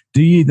know is,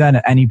 do you then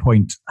at any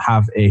point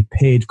have a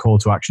paid call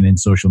to action in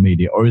social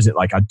media? Or is it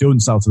like, I don't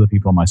sell to the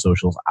people on my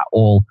socials at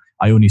all,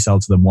 I only sell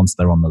to them once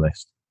they're on the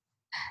list?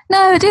 No,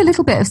 I do a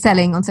little bit of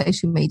selling on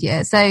social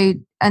media. So,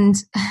 and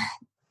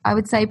I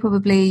would say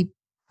probably,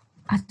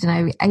 I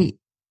don't know,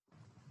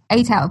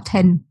 8 out of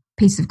 10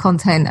 pieces of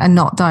content are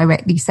not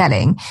directly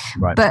selling,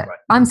 but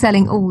I'm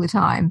selling all the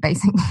time,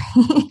 basically.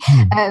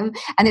 And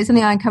it's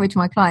something I encourage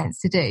my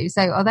clients to do.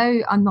 So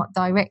although I'm not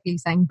directly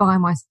saying, buy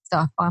my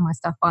stuff,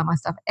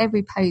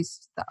 every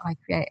post that I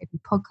create, every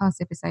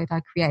podcast episode I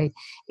create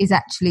is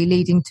actually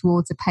leading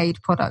towards a paid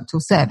product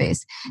or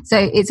service. So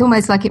it's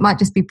almost like it might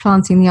just be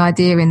planting the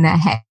idea in their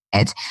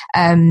head.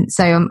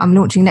 So I'm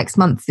launching next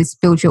month this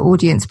Build Your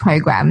Audience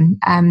program.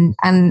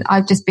 And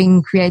I've just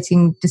been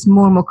creating just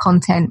more and more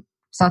content,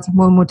 starting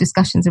more and more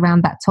discussions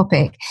around that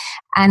topic.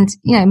 And,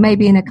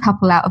 maybe in a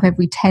couple out of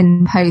every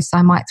 10 posts,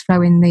 I might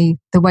throw in the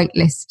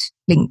waitlist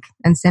link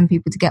and send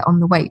people to get on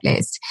the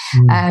waitlist.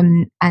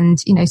 And,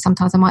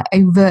 sometimes I might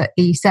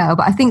overtly sell.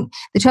 But I think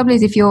the trouble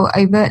is, if you're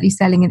overtly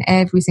selling in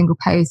every single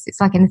post,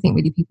 it's like anything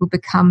really, people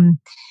become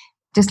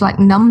just like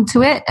numb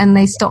to it and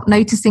they stop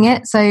noticing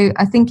it. So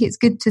I think it's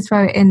good to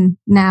throw it in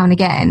now and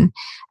again.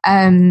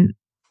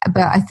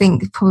 But I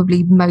think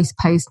probably most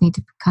posts need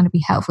to kind of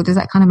be helpful. Does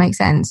that kind of make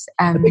sense?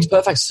 It makes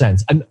perfect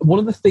sense. And one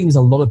of the things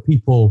a lot of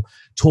people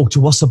talk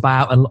to us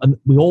about, and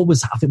we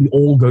always, I think we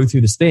all go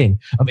through this thing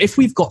of, if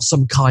we've got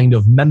some kind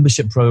of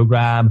membership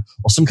program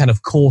or some kind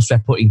of course we're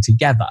putting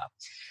together,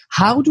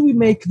 how do we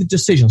make the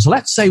decision? So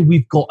let's say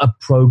we've got a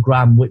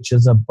program which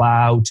is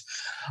about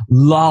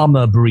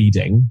llama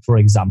breeding, for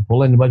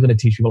example, and we're going to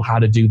teach people how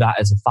to do that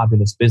as a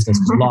fabulous business,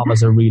 because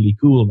llamas are really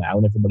cool now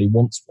and everybody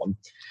wants one.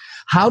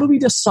 How do we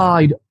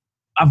decide,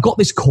 I've got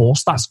this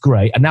course, that's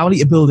great, and now I need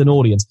to build an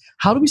audience.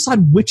 How do we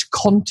decide which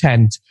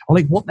content, or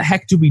like what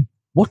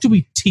do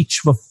we teach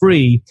for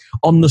free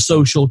on the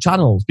social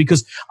channels?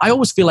 Because I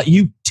always feel like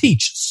you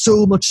teach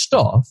so much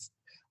stuff.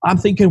 I'm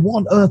thinking, what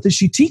on earth is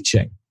she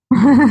teaching?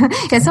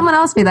 Yeah, someone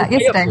asked me that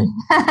yesterday.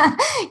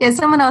 Yeah,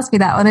 someone asked me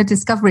that on a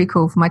discovery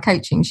call for my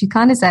coaching. She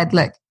kind of said,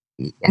 look,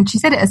 and she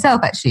said it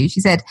herself actually, she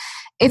said,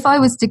 if I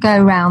was to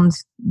go around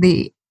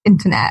the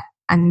internet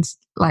and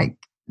like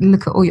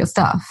look at all your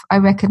stuff, I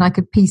reckon I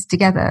could piece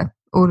together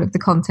all of the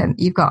content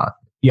you've got.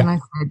 Yeah. And I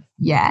said,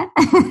 yeah.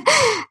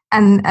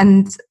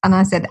 and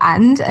I said,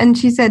 and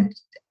she said,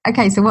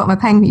 okay, so what am I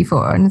paying you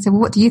for? And I said,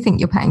 well, what do you think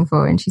you're paying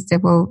for? And she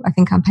said, well, I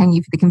think I'm paying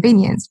you for the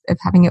convenience of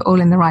having it all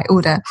in the right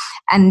order.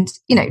 And,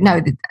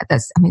 no,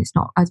 that's, I mean, it's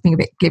not, I was being a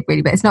bit glib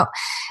really, but it's not,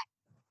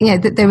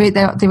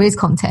 there is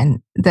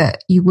content that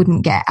you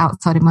wouldn't get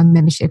outside of my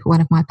membership or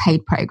one of my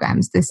paid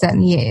programs. There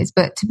certainly is.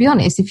 But to be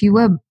honest, if you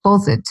were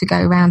bothered to go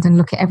around and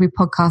look at every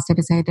podcast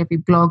episode, every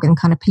blog, and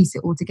kind of piece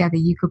it all together,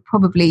 you could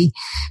probably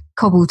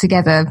cobble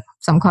together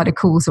some kind of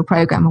course or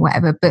program or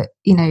whatever. But,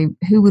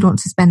 who would want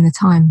to spend the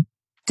time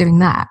doing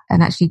that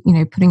and actually,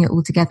 putting it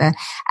all together?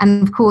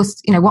 And of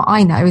course, what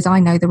I know is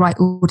I know the right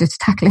order to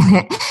tackle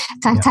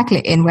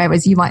it in,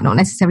 whereas you might not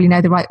necessarily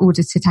know the right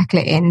order to tackle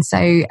it in. So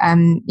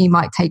you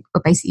might take,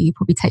 but basically you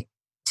probably take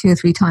 2 or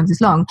 3 times as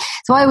long.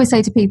 So I always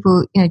say to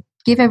people,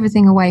 give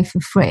everything away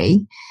for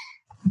free,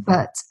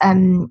 but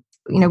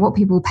what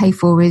people will pay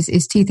for is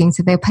 2 things.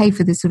 So they'll pay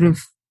for the sort of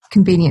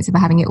convenience of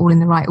having it all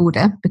in the right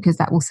order, because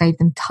that will save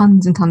them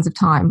tons and tons of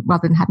time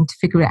rather than having to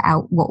figure it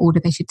out what order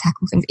they should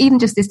tackle things. Even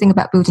just this thing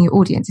about building your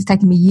audience, it's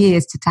taken me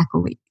years to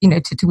tackle,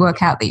 to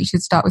work out that you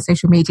should start with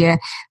social media,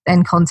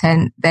 then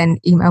content, then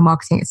email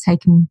marketing. It's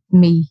taken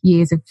me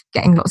years of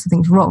getting lots of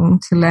things wrong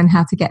to learn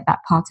how to get that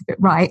part of it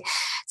right.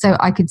 So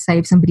I could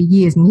save somebody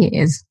years and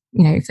years,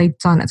 if they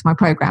sign up to my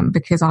program,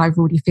 because I've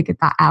already figured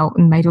that out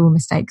and made all the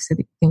mistakes so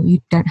that you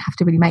don't have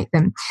to really make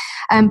them.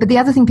 But the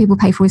other thing people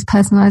pay for is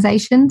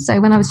personalization. So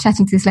when I was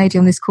chatting to this lady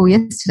on this call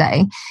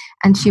yesterday,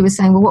 and she was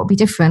saying, well, what would be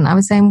different? I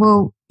was saying,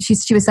 well,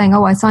 she was saying,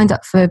 oh, I signed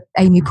up for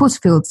Amy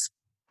Porterfield's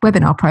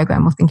webinar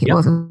program, I think it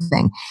was a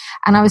thing.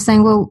 And I was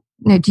saying, well,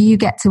 do you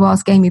get to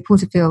ask Amy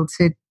Porterfield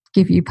to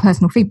give you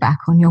personal feedback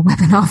on your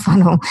webinar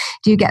funnel?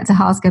 Do you get to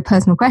ask her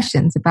personal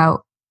questions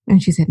about?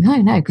 And she said,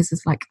 no, because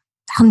there's like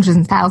hundreds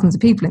and thousands of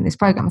people in this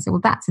program. I said,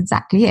 well, that's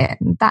exactly it.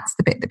 And that's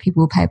the bit that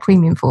people will pay a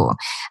premium for.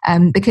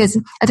 Because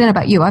I don't know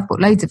about you, I've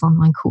bought loads of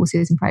online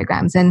courses and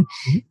programs, and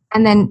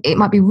then it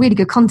might be really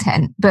good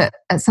content, but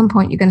at some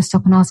point you're going to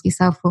stop and ask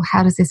yourself, well,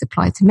 how does this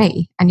apply to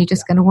me? And you're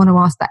just going to want to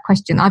ask that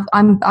question.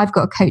 I've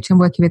got a coach I'm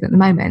working with at the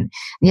moment.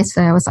 And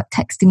yesterday I was like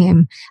texting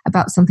him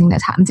about something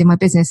that happened in my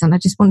business, and I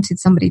just wanted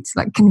somebody to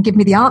like, can you give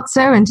me the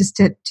answer? And just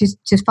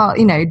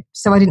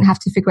so I didn't have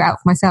to figure it out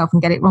for myself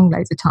and get it wrong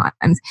loads of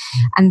times.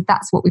 And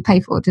that's what we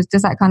pay for.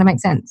 Does that kind of make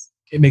sense?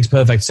 It makes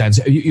perfect sense.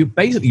 You're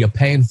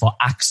paying for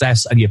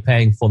access, and you're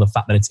paying for the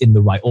fact that it's in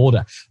the right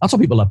order. That's what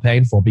people are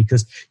paying for,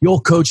 because your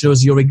coach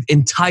knows your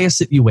entire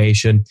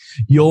situation.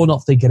 You're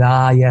not thinking,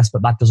 yes,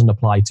 but that doesn't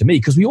apply to me.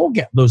 Because we all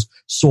get those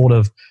sort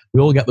of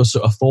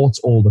thoughts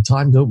all the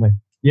time, don't we?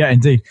 Yeah,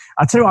 indeed.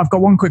 I tell you what, I've got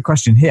one quick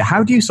question here.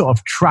 How do you sort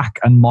of track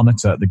and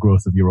monitor the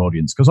growth of your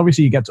audience? Because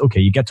obviously you get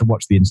to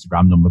watch the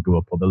Instagram number go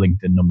up or the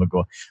LinkedIn number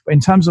go up. But in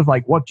terms of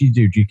like, what do you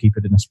do? Do you keep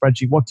it in a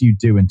spreadsheet? What do you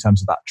do in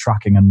terms of that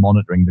tracking and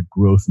monitoring the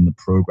growth and the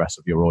progress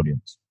of your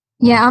audience?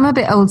 Yeah, I'm a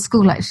bit old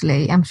school,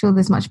 actually. I'm sure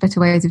there's much better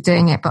ways of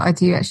doing it, but I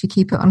do actually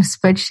keep it on a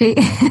spreadsheet.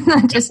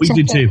 We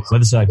do too,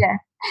 other side. Yeah.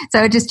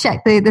 So I just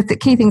check the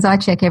key things I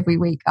check every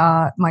week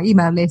are my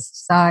email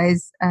list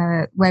size,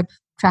 web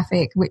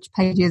traffic, which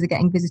pages are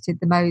getting visited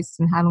the most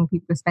and how long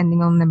people are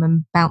spending on them,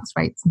 and bounce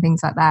rates and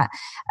things like that.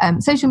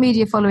 Social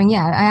media following,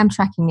 I am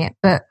tracking it,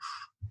 but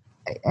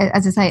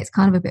as I say, it's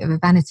kind of a bit of a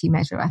vanity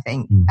measure, I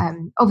think.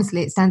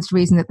 Obviously, it stands to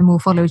reason that the more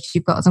followers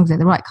you've got, as long as they're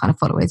the right kind of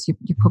followers,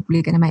 you're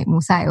probably going to make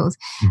more sales.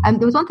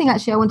 There was one thing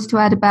actually I wanted to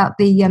add about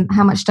the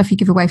how much stuff you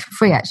give away for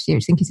free, actually,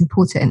 which I think is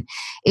important,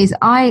 is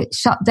I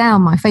shut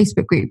down my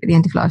Facebook group at the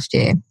end of last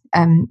year.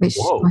 Which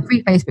my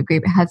free Facebook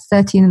group, it had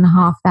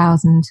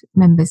 13,500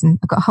 members, and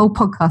I've got a whole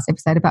podcast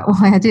episode about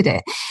why I did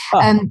it.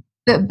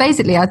 But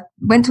basically, I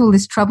went to all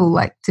this trouble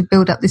to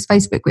build up this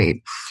Facebook group,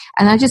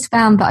 and I just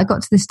found that I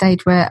got to the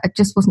stage where I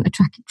just wasn't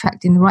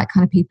attracting the right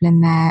kind of people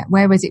in there.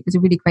 Whereas it was a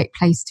really great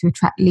place to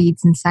attract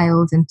leads and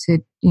sales and to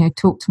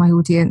talk to my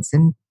audience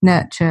and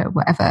nurture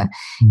whatever.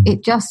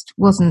 It just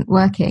wasn't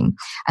working.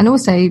 And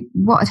also,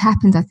 what had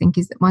happened, I think,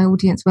 is that my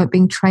audience weren't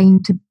being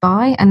trained to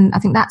buy, and I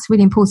think that's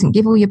really important.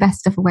 Give all your best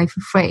stuff away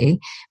for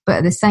free, but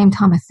at the same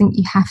time, I think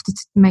you have to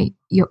make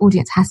your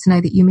audience has to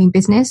know that you mean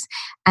business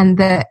and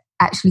that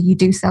actually you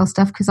do sell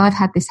stuff. Because I've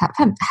had this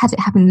had it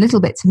happen a little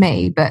bit to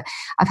me, but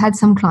I've had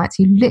some clients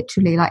who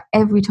literally, like,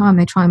 every time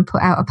they try and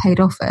put out a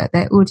paid offer,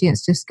 their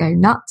audience just go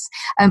nuts.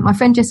 My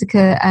friend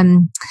Jessica,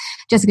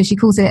 she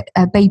calls it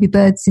baby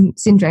bird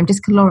syndrome.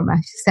 Jessica Lorimer,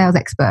 sales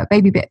expert,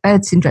 baby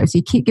bird syndrome. So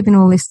you keep giving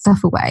all this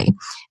stuff away, and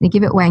you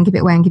give it away and give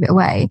it away and give it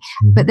away.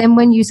 But then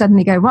when you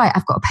suddenly go, right,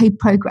 I've got a paid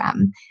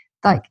program,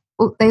 like,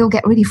 they all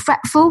get really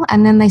fretful,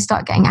 and then they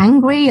start getting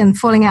angry and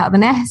falling out of the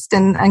nest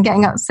and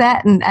getting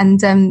upset, and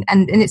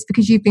it's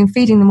because you've been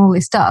feeding them all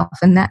this stuff,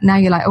 and that now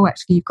you're like, oh,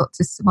 actually you've got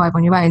to survive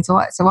on your own. So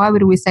I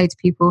would always say to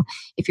people,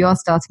 if you are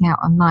starting out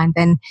online,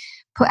 then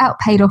put out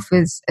paid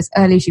offers as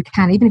early as you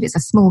can, even if it's a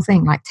small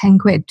thing like 10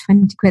 quid,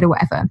 20 quid or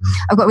whatever.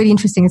 I've got a really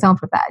interesting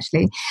example of that,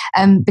 actually,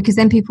 because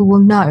then people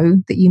will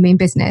know that you mean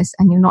business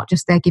and you're not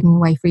just there giving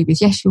away freebies.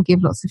 Yes, you'll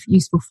give lots of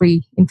useful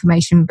free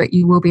information, but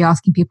you will be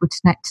asking people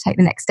to take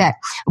the next step.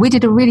 We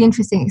did a really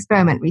interesting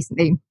experiment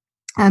recently.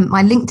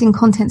 My LinkedIn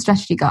content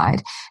strategy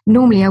guide,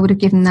 normally I would have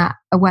given that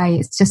away.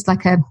 It's just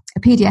like a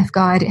PDF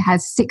guide. It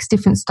has 6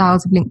 different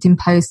styles of LinkedIn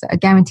posts that are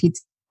guaranteed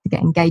to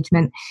get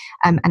engagement,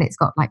 and it's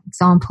got like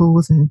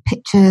examples and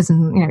pictures,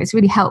 and it's a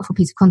really helpful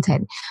piece of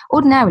content.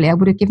 Ordinarily I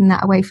would have given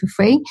that away for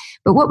free,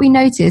 but what we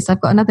noticed,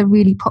 I've got another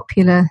really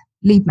popular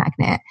lead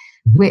magnet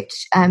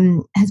which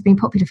has been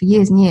popular for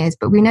years and years,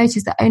 but we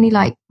noticed that only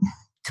like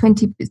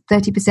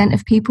 20-30%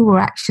 of people were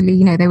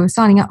actually, they were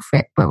signing up for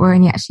it, but were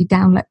only actually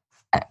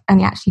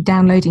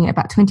downloading it,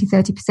 about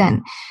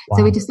 20-30%. Wow.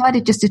 So we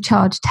decided just to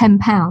charge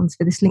 £10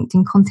 for this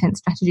LinkedIn content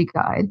strategy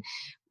guide.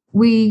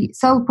 We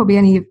sold probably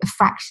only a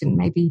fraction,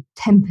 maybe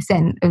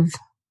 10% of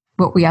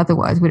what we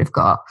otherwise would have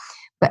got.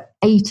 But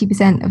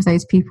 80% of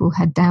those people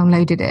had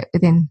downloaded it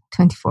within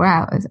 24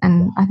 hours.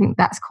 And I think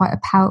that's quite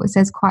it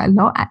says quite a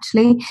lot,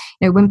 actually.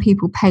 When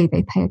people pay,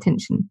 they pay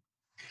attention.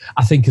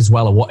 I think as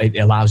well, what it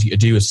allows you to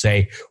do is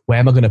say, where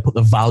am I going to put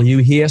the value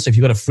here? So if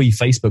you've got a free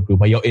Facebook group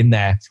where you're in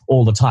there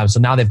all the time,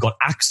 so now they've got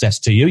access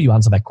to you, you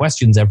answer their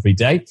questions every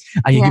day,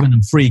 and you're giving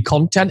them free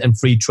content and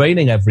free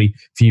training every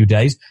few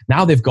days.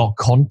 Now they've got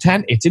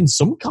content, it's in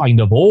some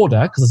kind of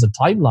order because there's a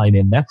timeline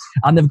in there,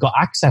 and they've got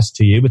access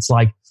to you. It's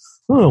like,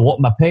 what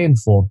am I paying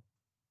for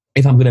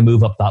if I'm going to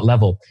move up that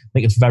level? I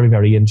think it's very,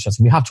 very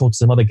interesting. We have talked to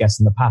some other guests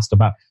in the past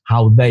about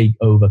how they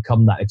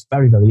overcome that. It's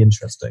very, very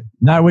interesting.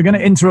 Now, we're going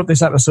to interrupt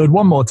this episode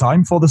one more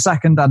time for the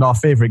second and our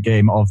favourite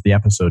game of the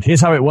episode.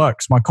 Here's how it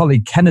works. My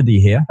colleague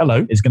Kennedy here,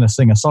 is going to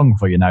sing a song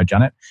for you now,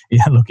 Janet.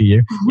 Yeah, look at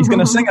you. He's going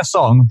to sing a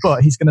song,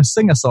 but he's going to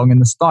sing a song in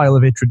the style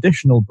of a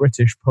traditional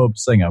British pub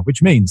singer,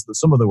 which means that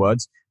some of the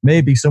words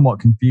may be somewhat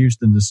confused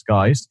and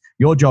disguised.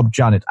 Your job,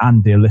 Janet,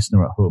 and dear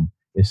listener at home,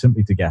 is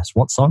simply to guess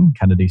what song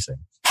Kennedy sings.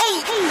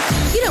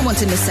 You don't want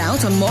to miss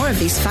out on more of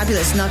these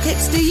fabulous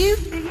nuggets, do you?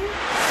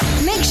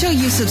 Make sure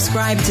you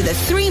subscribe to the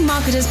 3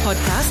 Marketers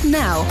podcast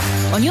now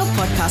on your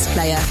podcast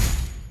player.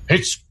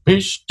 It's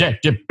fish that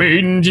you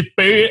been to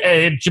pay,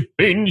 and you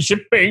been to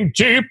pay.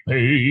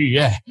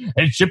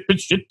 It's a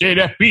fish that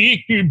I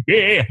be,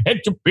 and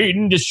you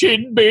been to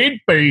shit,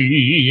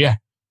 baby.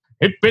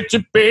 It's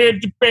a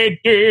bed to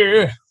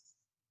bed.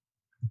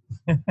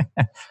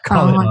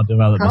 Colin, our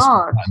developer,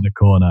 sat in the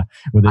corner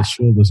with his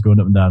shoulders going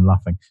up and down,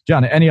 laughing.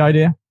 Janet, any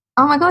idea?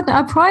 Oh my God!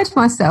 I pride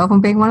myself on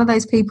being one of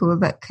those people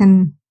that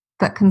can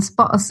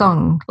spot a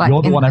song. Like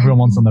you're the one everyone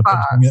wants on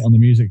the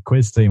music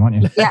quiz team,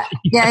 aren't you?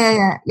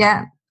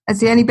 Yeah. That's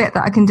the only bit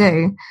that I can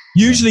do.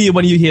 Usually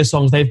when you hear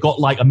songs, they've got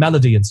like a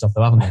melody and stuff,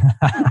 though, haven't they?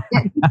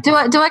 Yeah. Do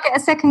I get a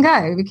second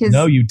go? Because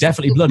no, you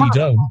definitely bloody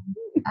don't.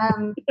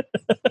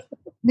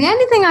 The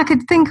only thing I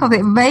could think of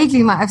it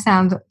vaguely might have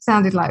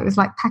sounded like was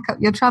like Pack Up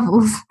Your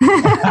Travels.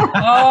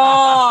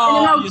 Oh,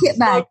 in an old kit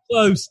bag. So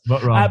close.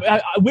 But wrong.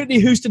 Whitney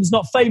Houston's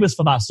not famous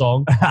for that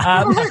song.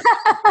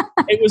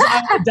 It was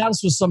I Wanna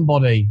Dance With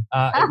Somebody.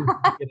 It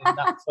was in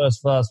that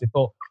first verse. We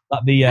thought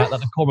that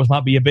the chorus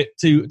might be a bit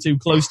too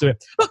close to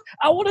it. Look,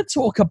 I want to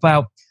talk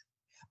about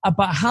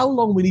how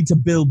long we need to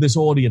build this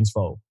audience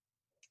for.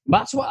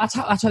 That's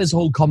how this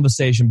whole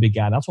conversation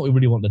began. That's what we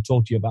really wanted to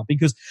talk to you about.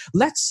 Because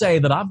let's say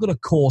that I've got a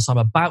course I'm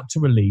about to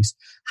release.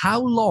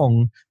 How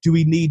long do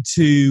we need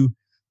to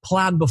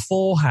plan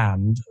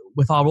beforehand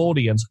with our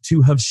audience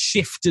to have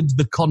shifted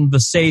the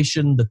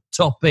conversation, the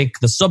topic,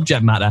 the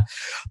subject matter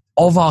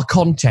of our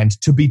content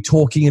to be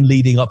talking and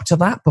leading up to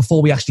that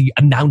before we actually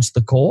announce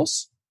the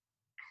course?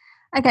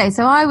 Okay,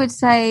 so I would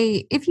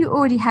say if you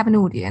already have an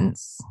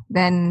audience,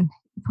 then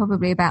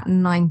probably about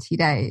 90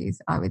 days,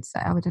 I would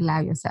say I would allow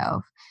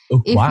yourself.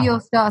 Oh, if wow. you're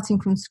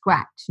starting from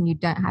scratch and you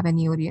don't have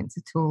any audience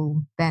at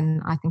all,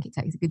 then I think it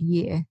takes a good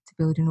year to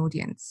build an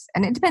audience.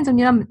 And it depends on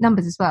your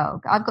numbers as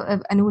well. I've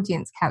got an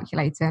audience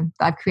calculator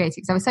that I've created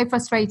because I was so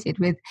frustrated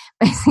with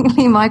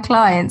basically my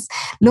clients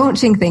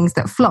launching things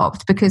that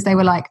flopped because they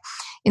were like,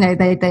 you know,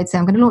 they'd say,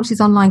 I'm going to launch this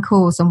online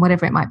course on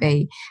whatever it might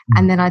be.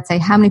 And then I'd say,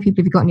 how many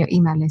people have you got on your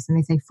email list? And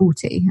they say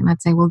 40. And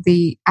I'd say, well,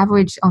 the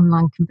average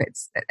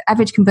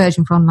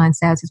conversion for online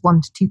sales is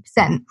 1 to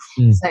 2%.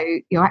 So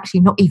you're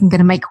actually not even going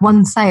to make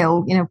one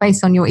sale, you know,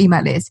 based on your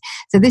email list.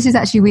 So this has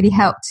actually really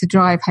helped to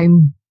drive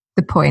home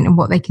the point. And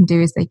what they can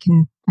do is I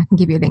can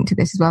give you a link to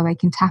this as well. They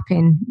can tap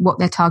in what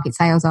their target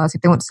sales are. So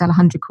if they want to sell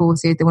 100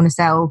 courses, they want to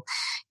sell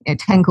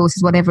 10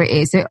 courses, whatever it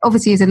is. So it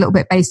obviously is a little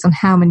bit based on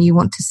how many you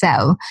want to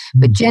sell.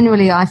 But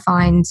generally I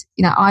find,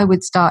 you know, I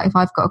would start, if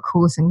I've got a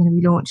course I'm going to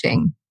be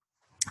launching,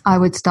 I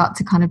would start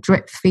to kind of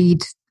drip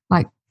feed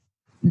like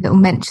little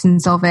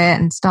mentions of it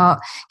and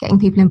start getting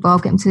people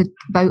involved, get them to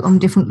vote on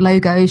different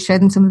logos, show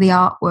them some of the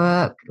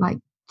artwork, like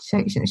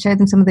show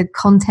them some of the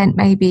content,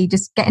 maybe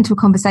just get into a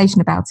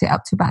conversation about it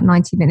up to about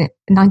 90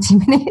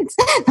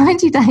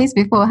 days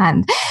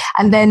beforehand.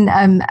 And then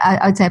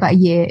I'd say about a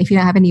year. If you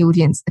don't have any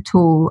audience at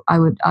all, I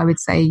would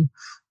say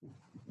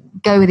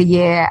go with a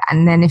year.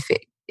 And then if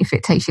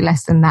it takes you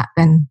less than that,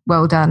 then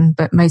well done.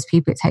 But most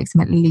people, it takes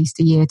them at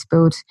least a year to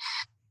build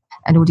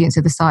an audience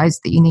of the size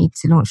that you need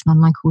to launch an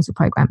online course or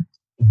program.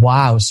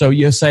 Wow. So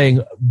you're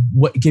saying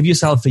give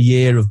yourself a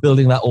year of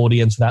building that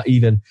audience without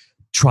even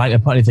trying to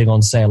put anything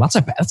on sale. That's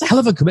a hell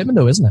of a commitment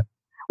though, isn't it?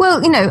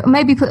 Well, you know,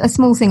 maybe put a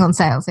small thing on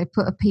sale. So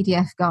put a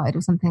PDF guide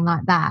or something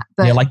like that.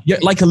 But yeah,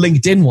 like a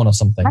LinkedIn one or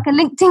something. Like a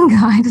LinkedIn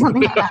guide or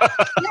something like that.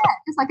 Yeah,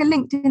 just like a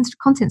LinkedIn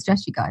content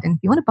strategy guide. And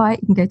if you want to buy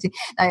it, you can go to.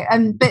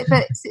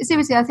 But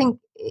seriously, I think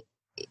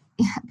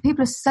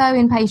people are so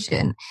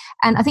impatient.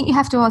 And I think you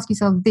have to ask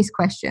yourself this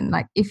question.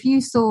 Like, if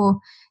you saw,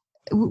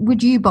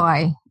 would you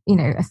buy, you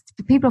know,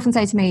 people often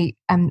say to me,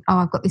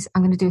 I've got this,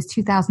 I'm going to do this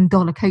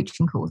 $2,000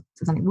 coaching course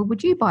or something. Well,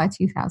 would you buy a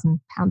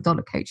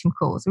 $2,000 coaching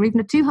course or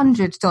even a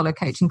 $200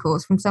 coaching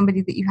course from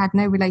somebody that you had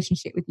no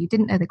relationship with? You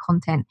didn't know the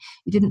content,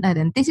 you didn't know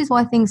them. This is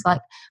why things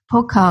like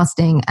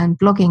podcasting and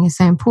blogging is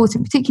so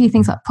important, particularly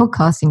things like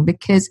podcasting,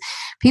 because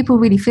people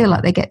really feel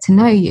like they get to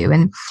know you.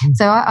 And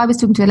so I was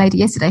talking to a lady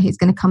yesterday who's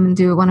going to come and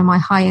do one of my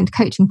high-end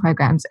coaching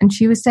programs. And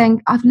she was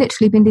saying, I've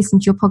literally been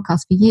listening to your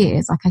podcast for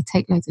years. Like, I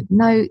take loads of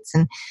notes.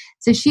 And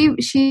so she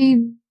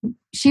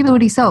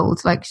already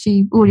sold, like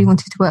she already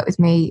wanted to work with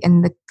me,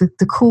 and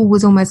the call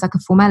was almost like a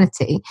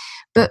formality.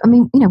 But I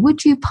mean, you know,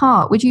 would you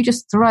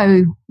just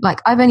throw,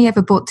 like, I've only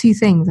ever bought 2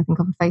 things, I think,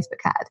 off a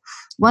Facebook ad.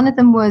 One of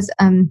them was,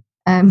 3.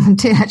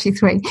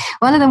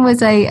 One of them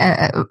was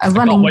a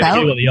running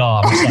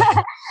belt.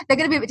 They're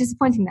going to be a bit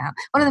disappointing now.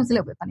 One of them's a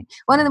little bit funny.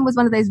 One of them was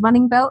one of those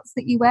running belts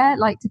that you wear,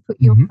 like to put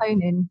your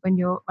phone in when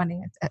you're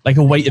running. Like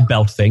a weighted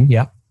belt thing,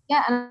 yeah.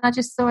 Yeah, and I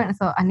just saw it and I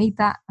thought, I need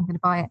that. I'm going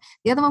to buy it.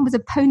 The other one was a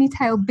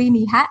ponytail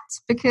beanie hat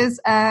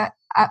because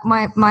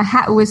my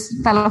hat always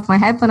fell off my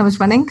head when I was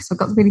running because I've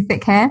got really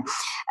thick hair.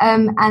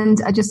 And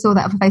I just saw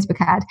that off a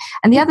Facebook ad.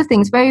 And the other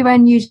thing is, very, very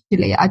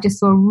unusually, I just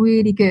saw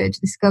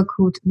this girl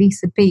called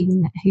Lisa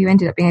Bean, who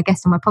ended up being a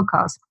guest on my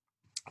podcast.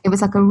 It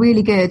was like a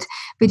really good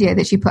video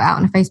that she put out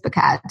on a Facebook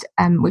ad,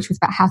 which was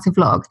about how to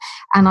vlog.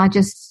 And I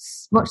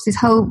just watched this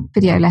whole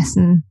video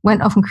lesson,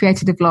 went off and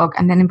created a vlog,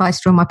 and then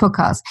invited her on my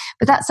podcast.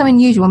 But that's so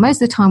unusual.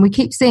 Most of the time we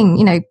keep seeing,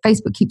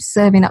 Facebook keeps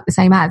serving up the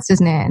same ads,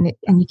 doesn't it?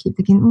 And you keep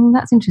thinking,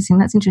 that's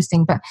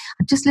interesting. But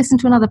I'll just listen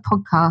to another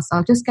podcast.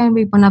 I'll just go and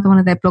read another one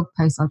of their blog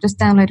posts. I'll just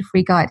download a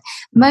free guide.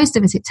 Most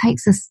of it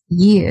takes us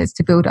years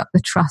to build up the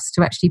trust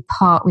to actually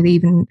part with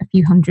even a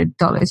few $100,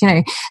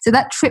 So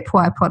that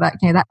Tripwire product,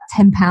 that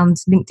 £10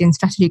 LinkedIn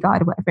strategy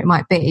guide or whatever it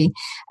might be,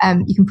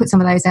 you can put some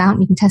of those out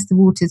and you can test the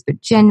waters.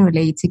 But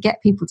generally, to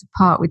get people to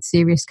part with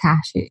serious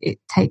cash, it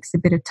takes a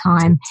bit of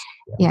time.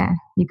 Yeah,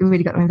 you've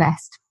really got to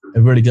invest. It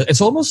really does.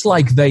 It's almost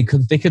like they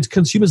could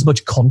consume as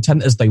much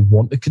content as they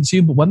want to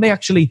consume, but when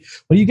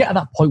you get at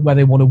that point where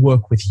they want to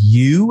work with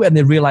you and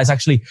they realize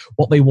actually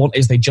what they want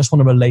is they just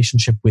want a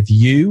relationship with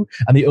you,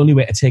 and the only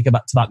way to take it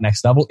back to that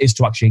next level is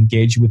to actually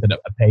engage you with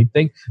a paid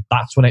thing,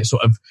 that's when it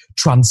sort of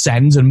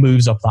transcends and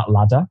moves up that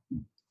ladder.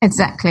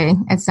 Exactly.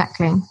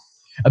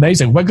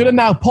 Amazing. We're going to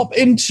now pop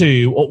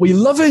into what we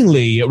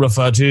lovingly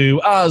refer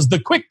to as the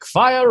quick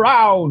fire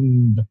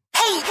round.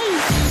 Hey,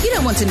 you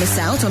don't want to miss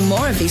out on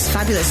more of these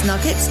fabulous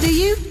nuggets, do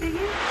you?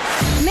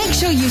 Make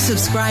sure you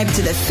subscribe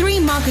to the Three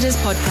Marketers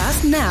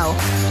podcast now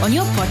on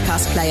your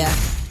podcast player.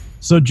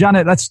 So,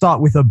 Janet, let's start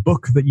with a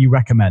book that you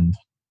recommend.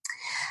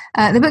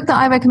 The book that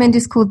I recommend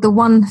is called The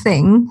One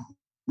Thing.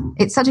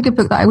 It's such a good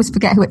book that I always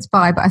forget who it's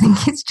by, but I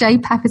think it's Jay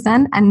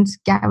Papasan and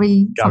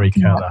Gary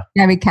Keller.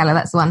 Gary Keller,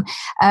 that's the one.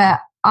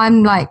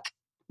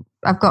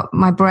 I've got,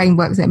 my brain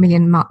works at 1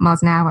 million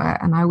miles an hour,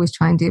 and I always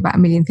try and do about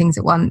 1 million things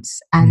at once.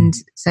 And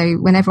so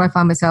whenever I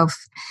find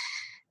myself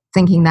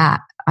thinking that,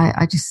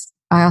 I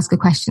ask a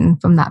question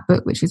from that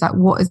book, which is like,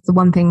 what is the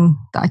one thing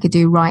that I could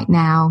do right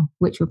now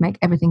which would make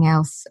everything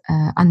else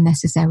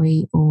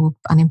unnecessary or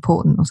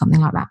unimportant or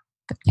something like that?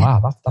 But, yeah.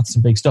 Wow, that's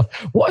some big stuff.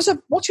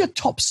 What's your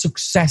top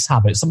success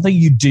habit? Something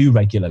you do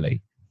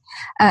regularly?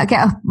 I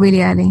get up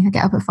really early. I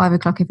get up at 5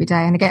 o'clock every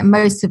day, and I get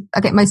most of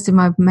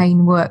my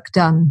main work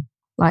done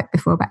like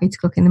before about 8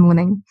 o'clock in the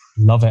morning.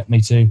 Love it.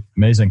 Me too.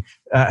 Amazing.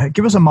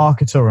 Give us a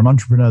marketer or an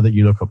entrepreneur that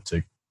you look up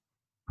to.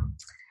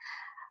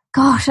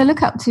 Gosh, I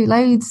look up to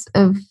loads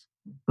of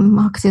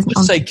marketers.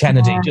 Just say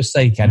Kennedy.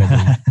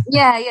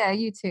 Yeah,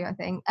 you too, I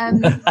think. I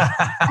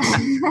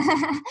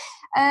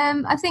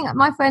think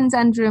my friends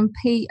Andrew and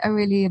Pete, I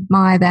really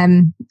admire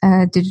them,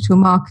 digital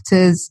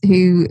marketers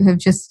who have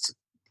just,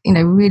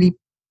 really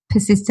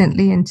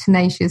persistently and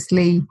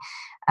tenaciously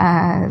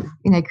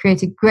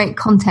created great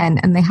content,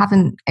 and they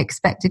haven't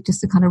expected just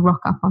to kind of rock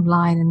up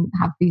online and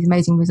have these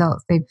amazing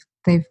results.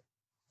 They've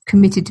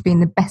committed to being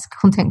the best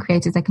content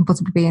creators they can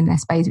possibly be in their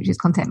space, which is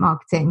content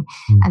marketing,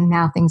 and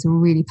now things are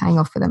really paying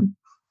off for them.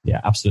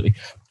 Yeah, absolutely.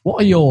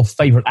 What are your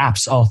favorite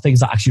apps or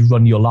things that actually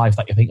run your life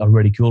that you think are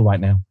really cool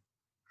right now?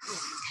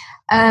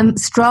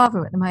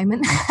 Strava at the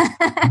moment.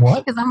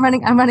 What? Because I'm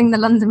running the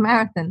London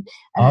Marathon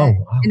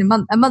in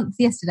a month.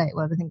 Yesterday it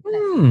was, I think.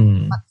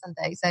 Month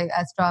Sunday. So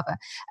Strava.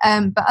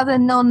 But other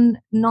not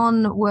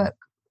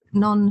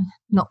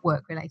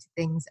work related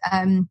things.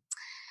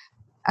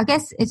 I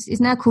guess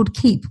it's now called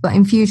Keep, but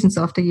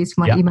Infusionsoft I use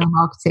for my email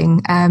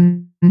marketing.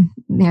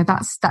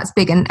 That's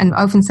big, and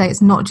I often say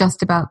it's not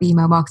just about the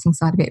email marketing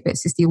side of it, but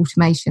it's just the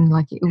automation.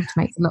 Like, it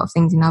automates a lot of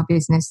things in our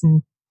business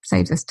and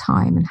saves us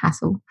time and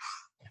hassle.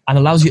 And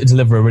allows you to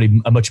deliver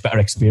a much better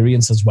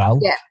experience as well.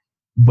 Yeah.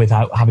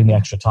 Without having the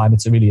extra time.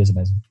 It really is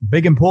amazing.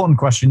 Big important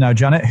question now,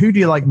 Janet. Who do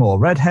you like more,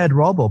 Redhead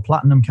Rob or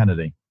Platinum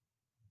Kennedy?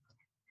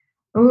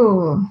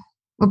 Oh,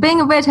 well, being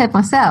a redhead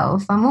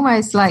myself, I'm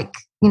almost like,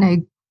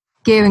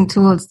 gearing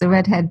towards the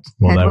redhead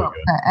Rob.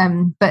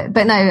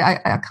 But no,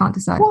 I can't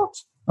decide. What?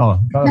 Oh,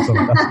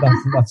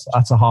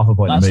 that's a half a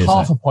point. That's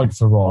half a point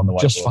for Rob,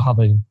 just for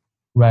having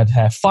red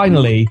hair.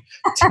 Finally,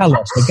 tell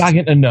us, we're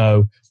gagging to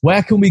know,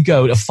 where can we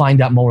go to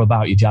find out more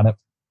about you, Janet?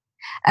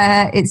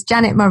 It's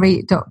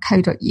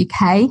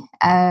janetmurray.co.uk.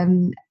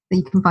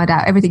 You can find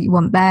out everything you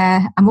want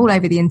there. I'm all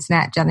over the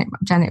internet, Janet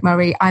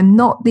Murray. I'm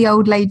not the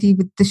old lady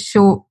with the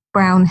short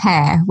brown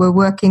hair. We're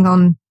working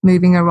on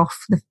moving her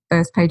off the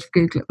first page of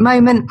Google at the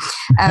moment.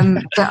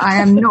 But I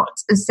am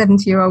not a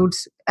 70-year-old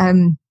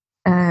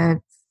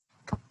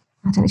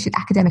I don't know, she's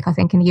academic, I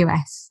think, in the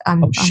US.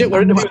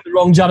 We're interviewing the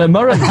wrong Janet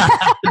Murray.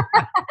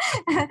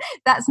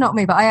 That's not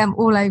me, but I am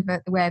all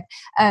over the web.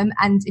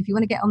 And if you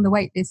want to get on the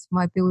wait list for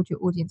my Build Your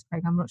Audience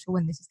program, I'm not sure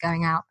when this is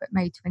going out, but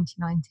May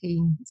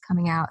 2019 it's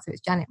coming out. So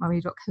it's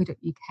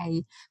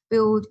janetmurray.co.uk,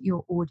 Build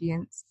Your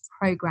Audience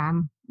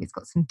program. It's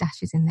got some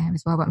dashes in there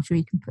as well, but I'm sure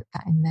you can put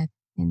that in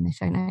the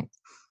show notes.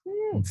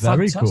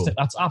 Very fantastic. Cool.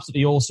 That's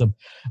absolutely awesome.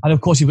 And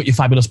of course, you've got your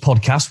fabulous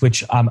podcast,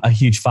 which I'm a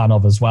huge fan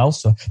of as well.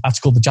 So that's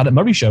called The Janet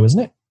Murray Show, isn't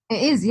it?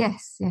 It is,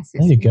 yes. There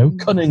you go.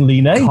 Cunningly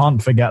named. Can't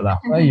forget that.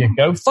 There you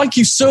go. Thank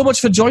you so much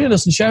for joining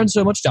us and sharing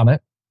so much,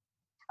 Janet.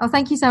 Oh,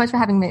 thank you so much for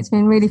having me. It's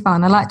been really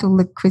fun. I liked all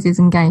the quizzes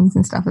and games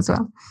and stuff as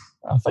well.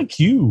 Oh, thank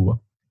you.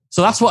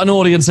 So that's what an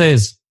audience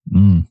is.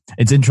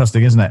 It's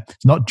interesting, isn't it?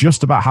 It's not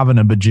just about having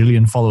a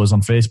bajillion followers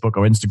on Facebook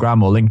or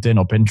Instagram or LinkedIn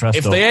or Pinterest.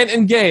 If they ain't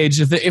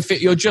engaged, if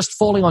you're just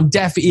falling on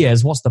deaf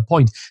ears, what's the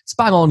point? It's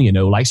bang on,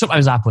 like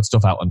sometimes I put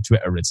stuff out on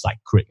Twitter, it's like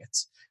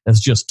crickets. there's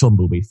just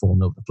tumbleweed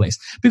falling over the place.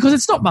 Because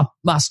it's not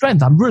my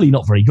strength. I'm really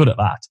not very good at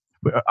that.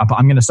 But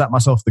I'm going to set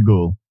myself the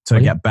goal to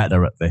get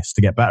better at this,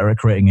 to get better at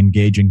creating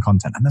engaging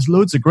content. And there's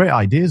loads of great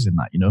ideas in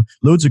that,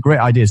 loads of great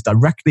ideas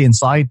directly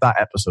inside that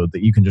episode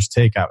that you can just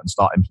take out and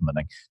start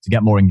implementing to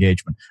get more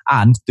engagement.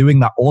 And doing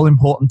that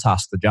all-important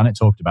task that Janet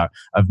talked about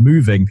of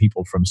moving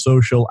people from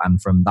social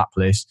and from that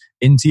place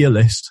into your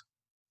list,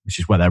 which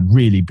is where they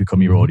really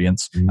become your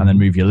audience, and then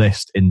move your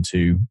list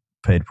into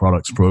paid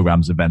products,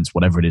 programs, events,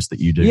 whatever it is that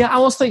you do. Yeah, I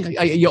was thinking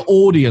your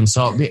audience,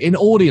 in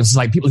audience is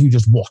like people who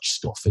just watch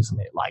stuff, isn't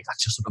it? Like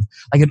that's just sort of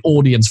like an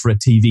audience for a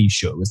TV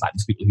show is like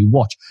these people who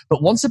watch.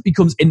 But once it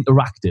becomes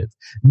interactive,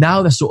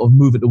 now they're sort of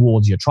moving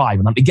towards your tribe.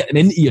 And then to get them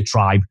into your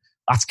tribe,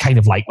 that's kind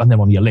of like when they're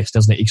on your list,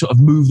 isn't it? You sort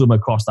of move them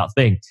across that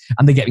thing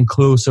and they're getting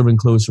closer and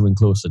closer and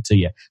closer to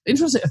you.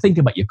 Interesting to think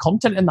about your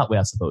content in that way,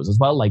 I suppose, as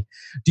well. Like,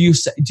 do you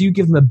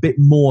give them a bit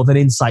more of an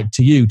insight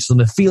to you so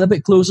they feel a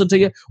bit closer to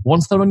you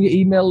once they're on your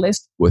email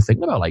list? Worth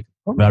thinking about, like.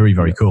 Very,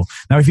 very cool.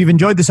 Now, if you've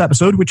enjoyed this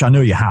episode, which I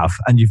know you have,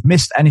 and you've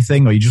missed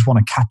anything or you just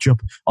want to catch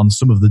up on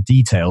some of the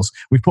details,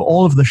 we've put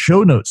all of the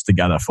show notes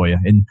together for you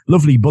in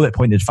lovely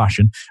bullet-pointed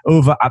fashion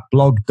over at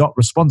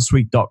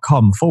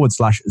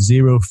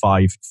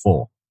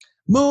blog.responsesuite.com/054.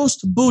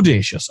 Most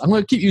bodacious. I'm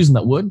going to keep using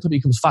that word until it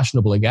becomes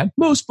fashionable again.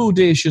 Most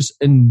bodacious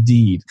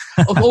indeed.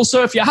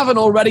 Also, if you haven't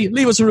already,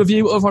 leave us a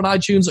review over on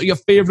iTunes or your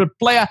favourite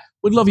player.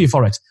 We'd love you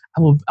for it.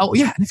 And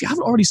and if you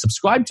haven't already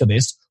subscribed to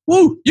this,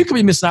 you could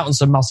be missing out on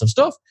some massive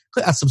stuff.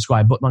 Click that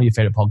subscribe button on your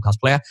favourite podcast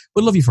player.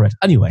 We'd love you for it.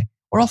 Anyway,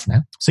 we're off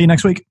now. See you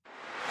next week.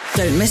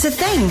 Don't miss a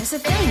thing.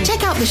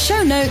 Check out the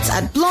show notes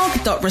at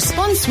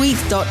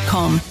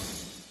blog.responsesuite.com.